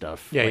D&D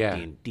stuff.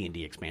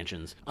 D&D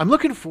expansions. I'm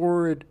looking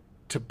forward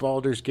to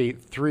Baldur's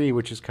Gate 3,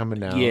 which is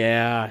coming out.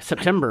 Yeah,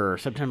 September.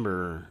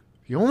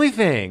 The only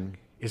thing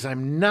is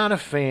I'm not a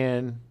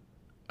fan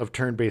of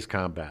turn-based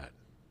combat.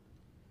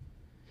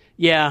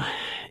 Yeah.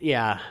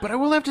 But I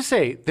will have to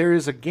say, there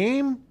is a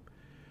game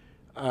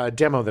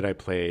demo that I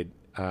played.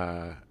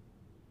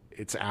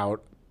 It's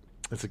out.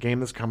 It's a game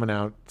that's coming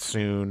out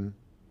soon.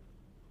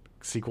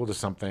 Sequel to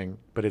something.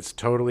 But it's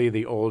totally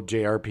the old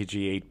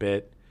JRPG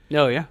 8-bit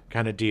Oh, yeah.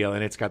 kind of deal.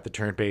 And it's got the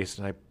turn-based.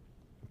 And I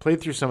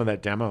played through some of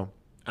that demo.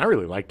 I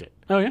really liked it.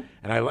 Oh, yeah.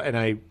 And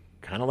I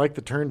kind of like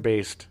the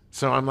turn-based.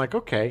 So I'm like,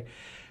 okay.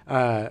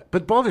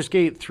 But Baldur's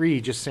Gate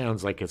 3 just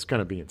sounds like it's going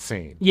to be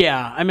insane.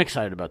 Yeah, I'm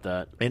excited about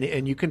that.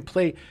 And you can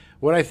play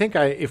what I think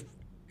if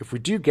we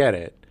do get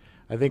it,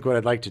 I think what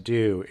I'd like to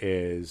do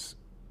is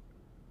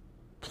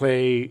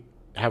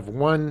have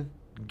one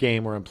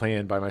game where I'm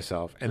playing by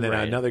myself and then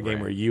another game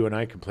where you and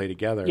I can play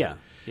together. Yeah.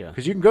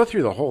 Because you can go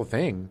through the whole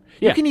thing.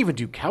 Yeah. You can even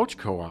do couch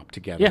co-op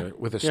together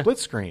with a split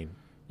screen.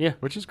 Yeah.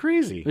 Which is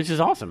crazy. Which is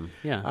awesome.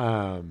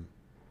 Yeah.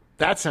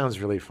 That sounds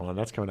really fun.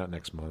 That's coming out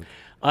next month.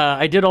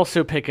 I did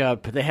also pick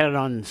up, they had it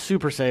on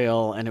super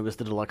sale, and it was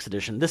the deluxe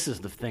edition. This is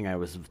the thing I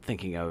was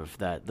thinking of,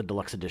 that the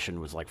deluxe edition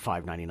was like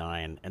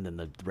 $5.99, and then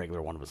the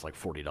regular one was like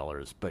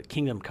 $40. But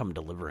Kingdom Come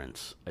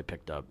Deliverance I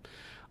picked up.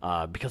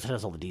 Because it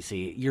has all the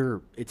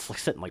DC. It's like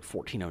set in like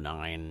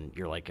 1409.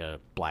 You're like a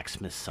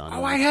blacksmith's son.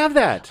 Oh, I have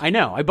that. I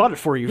know. I bought it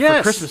for you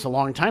for Christmas a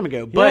long time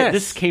ago. But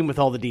this came with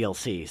all the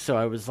DLC, so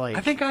I was like,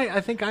 I think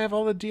I have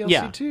all the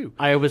DLC too.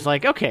 I was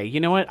like, okay, you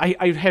know what?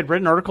 I had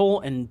read an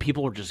article and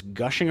people were just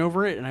gushing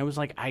over it, and I was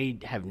like, I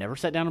have never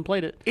sat down and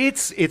played it.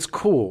 It's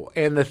cool,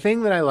 and the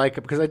thing that I like,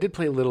 because I did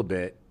play a little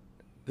bit,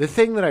 the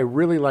thing that I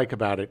really like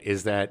about it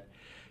is that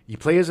you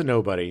play as a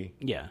nobody.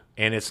 Yeah.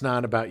 And it's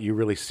not about you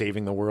really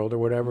saving the world or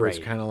whatever. Right.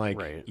 It's kind of like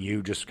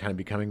you just kind of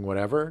becoming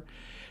whatever.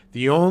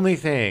 The only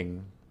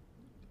thing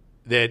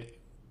that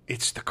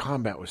the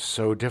combat was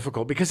so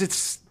difficult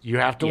because you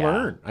have to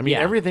learn. I mean,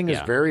 everything is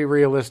very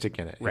realistic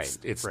in it. Right.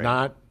 It's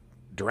not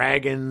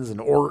dragons and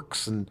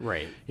orcs and,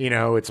 you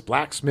know, it's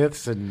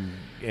blacksmiths and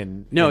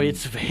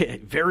it's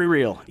very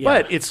real.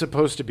 Yeah. But it's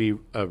supposed to be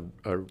a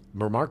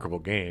remarkable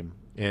game.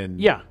 And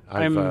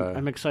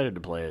I'm excited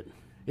to play it.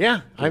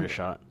 Yeah. Give it a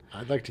shot.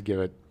 I'd like to give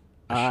it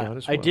a shot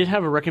as well. I did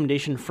have a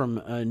recommendation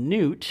from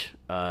Newt,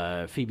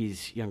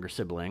 Phoebe's younger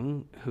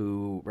sibling,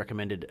 who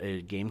recommended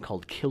a game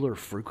called Killer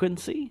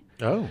Frequency.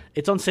 Oh.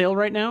 It's on sale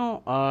right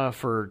now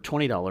for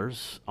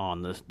 $20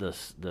 on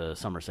the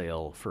summer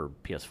sale for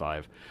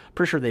PS5.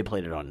 Pretty sure they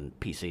played it on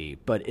PC,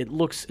 but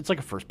it's like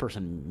a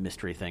first-person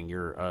mystery thing.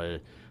 You're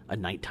a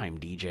nighttime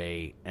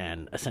DJ,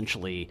 and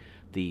essentially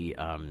the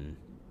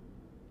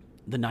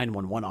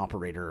 911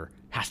 operator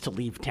has to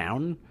leave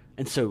town.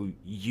 And so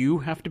you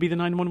have to be the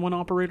 911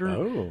 operator.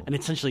 Oh. And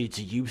essentially it's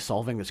you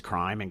solving this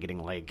crime and getting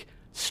like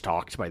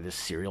stalked by this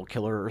serial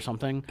killer or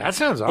something. That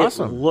sounds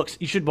awesome.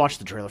 You should watch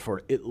the trailer for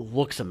it. It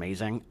looks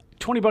amazing.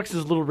 $20 is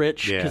a little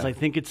rich because I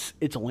think it's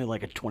only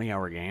like a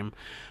 20-hour game.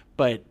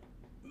 But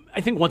I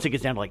think once it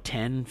gets down to like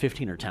 10,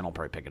 15 or 10, I'll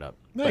probably pick it up.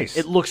 Nice.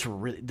 But it looks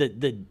really,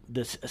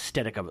 this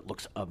aesthetic of it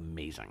looks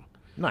amazing.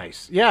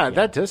 Nice. Yeah,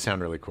 that does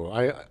sound really cool.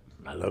 I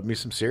love me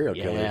some serial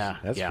killers.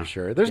 That's for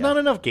sure. There's not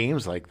enough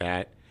games like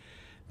that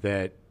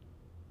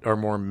are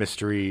more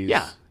mysteries.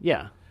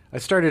 Yeah. I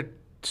started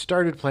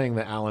playing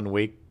the Alan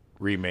Wake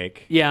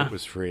remake. Yeah. It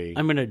was free.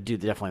 I'm going to do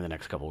definitely the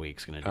next couple of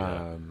weeks. Going to do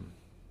that.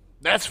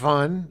 That's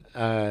fun.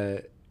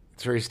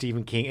 It's very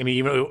Stephen King. I mean,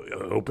 even it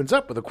opens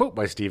up with a quote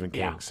by Stephen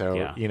King.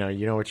 So, you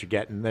know what you're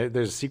getting.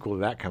 There's a sequel to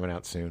that coming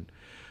out soon.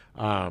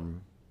 But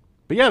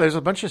yeah, there's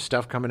a bunch of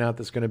stuff coming out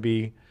that's going to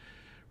be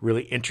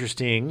really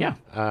interesting.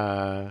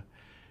 Yeah.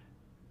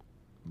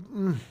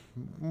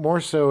 More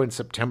so in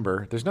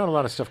September. There's not a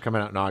lot of stuff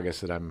coming out in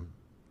August that I'm...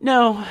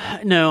 No.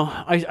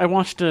 I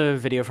watched a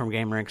video from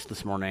GameRinks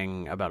this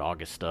morning about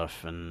August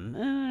stuff, and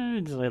I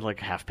like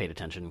half paid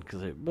attention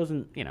because it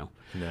wasn't, you know.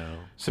 No.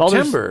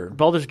 September.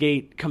 Baldur's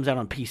Gate comes out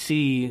on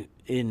PC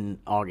in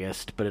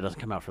August, but it doesn't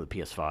come out for the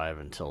PS5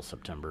 until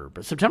September.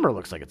 But September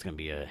looks like it's going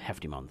to be a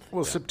hefty month.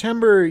 Well,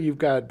 September, you've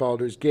got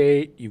Baldur's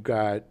Gate, you've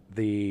got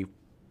the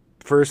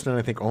first and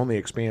I think only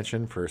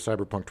expansion for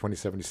Cyberpunk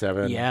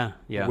 2077. Yeah.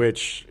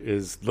 Which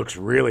looks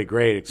really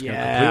great. It's going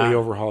to completely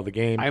overhaul the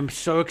game. I'm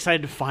so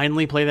excited to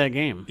finally play that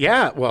game.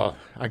 Yeah, well,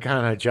 I'm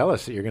kind of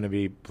jealous that you're going to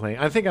be playing.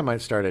 I think I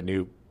might start a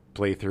new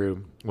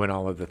playthrough when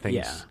all of the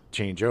things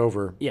change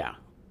over. Yeah.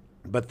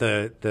 But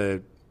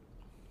the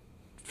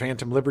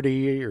Phantom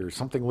Liberty or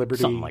something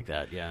Liberty. Something like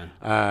that,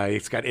 yeah.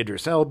 It's got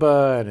Idris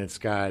Elba and it's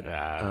got,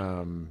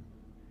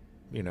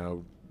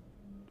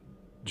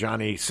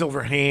 Johnny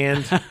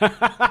Silverhand.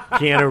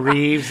 Keanu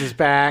Reeves is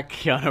back.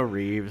 Keanu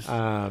Reeves.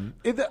 I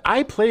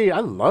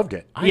loved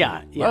it.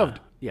 I loved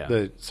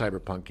the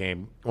Cyberpunk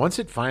game. Once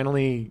it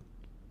finally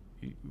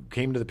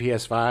came to the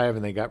PS5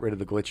 and they got rid of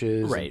the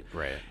glitches. Right.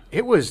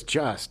 It was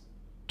just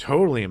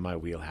totally in my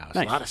wheelhouse.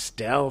 Nice. A lot of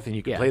stealth, and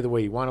you can play the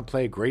way you want to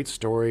play. Great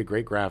story,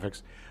 great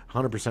graphics.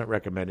 100%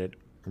 recommended.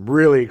 I'm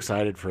really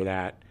excited for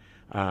that.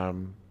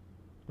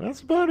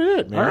 That's about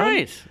it, man. All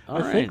right.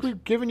 I think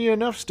we've given you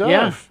enough stuff.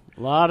 Yeah.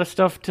 A lot of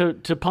stuff to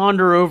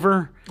ponder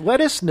over. Let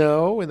us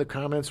know in the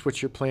comments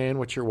what you're playing,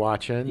 what you're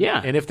watching.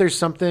 Yeah. And if there's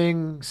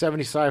something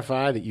 70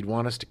 sci-fi that you'd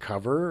want us to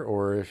cover,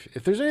 or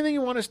if there's anything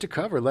you want us to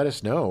cover, let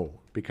us know.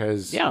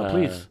 Because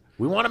please.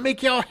 We want to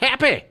make y'all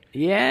happy.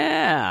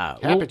 Yeah.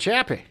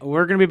 Chappy.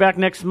 We're going to be back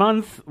next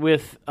month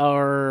with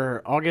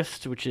our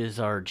August, which is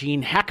our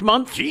Gene Hack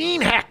Month.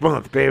 Gene Hack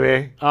Month,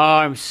 baby. Oh,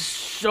 I'm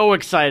so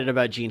excited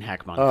about Gene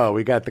Hack Month. Oh,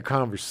 we got The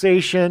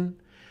Conversation,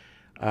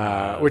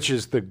 which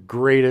is the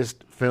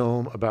greatest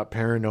film about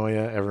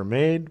paranoia ever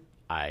made.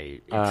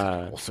 It's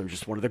also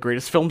just one of the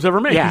greatest films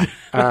ever made. Yeah.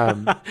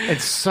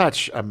 It's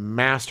such a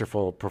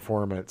masterful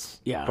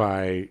performance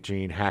by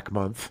Gene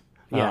Hackmonth.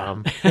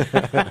 Yeah.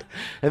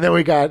 And then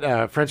we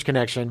got French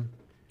Connection,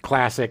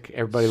 classic.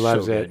 Everybody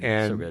loves So it. good.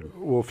 And So good.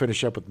 we'll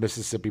finish up with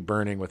Mississippi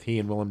Burning with he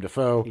and Willem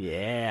Dafoe.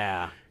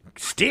 Yeah.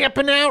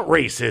 Stamping out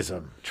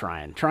racism.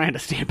 Trying to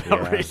stamp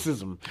out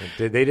racism.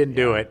 They didn't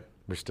do it.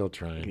 We're still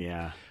trying.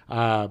 Yeah.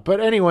 But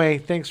anyway,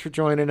 thanks for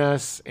joining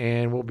us,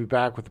 and we'll be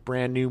back with a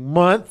brand new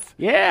month.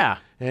 Yeah.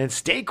 And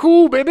stay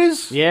cool,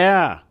 babies.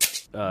 Yeah.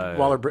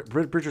 Waller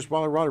Bridges.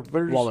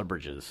 Waller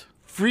Bridges.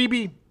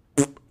 Phoebe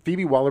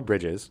Waller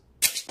Bridges.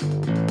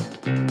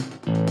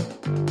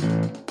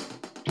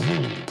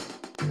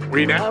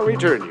 We now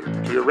return you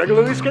to your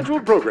regularly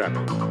scheduled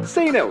programming,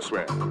 Sane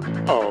Elsewhere,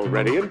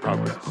 already in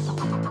progress.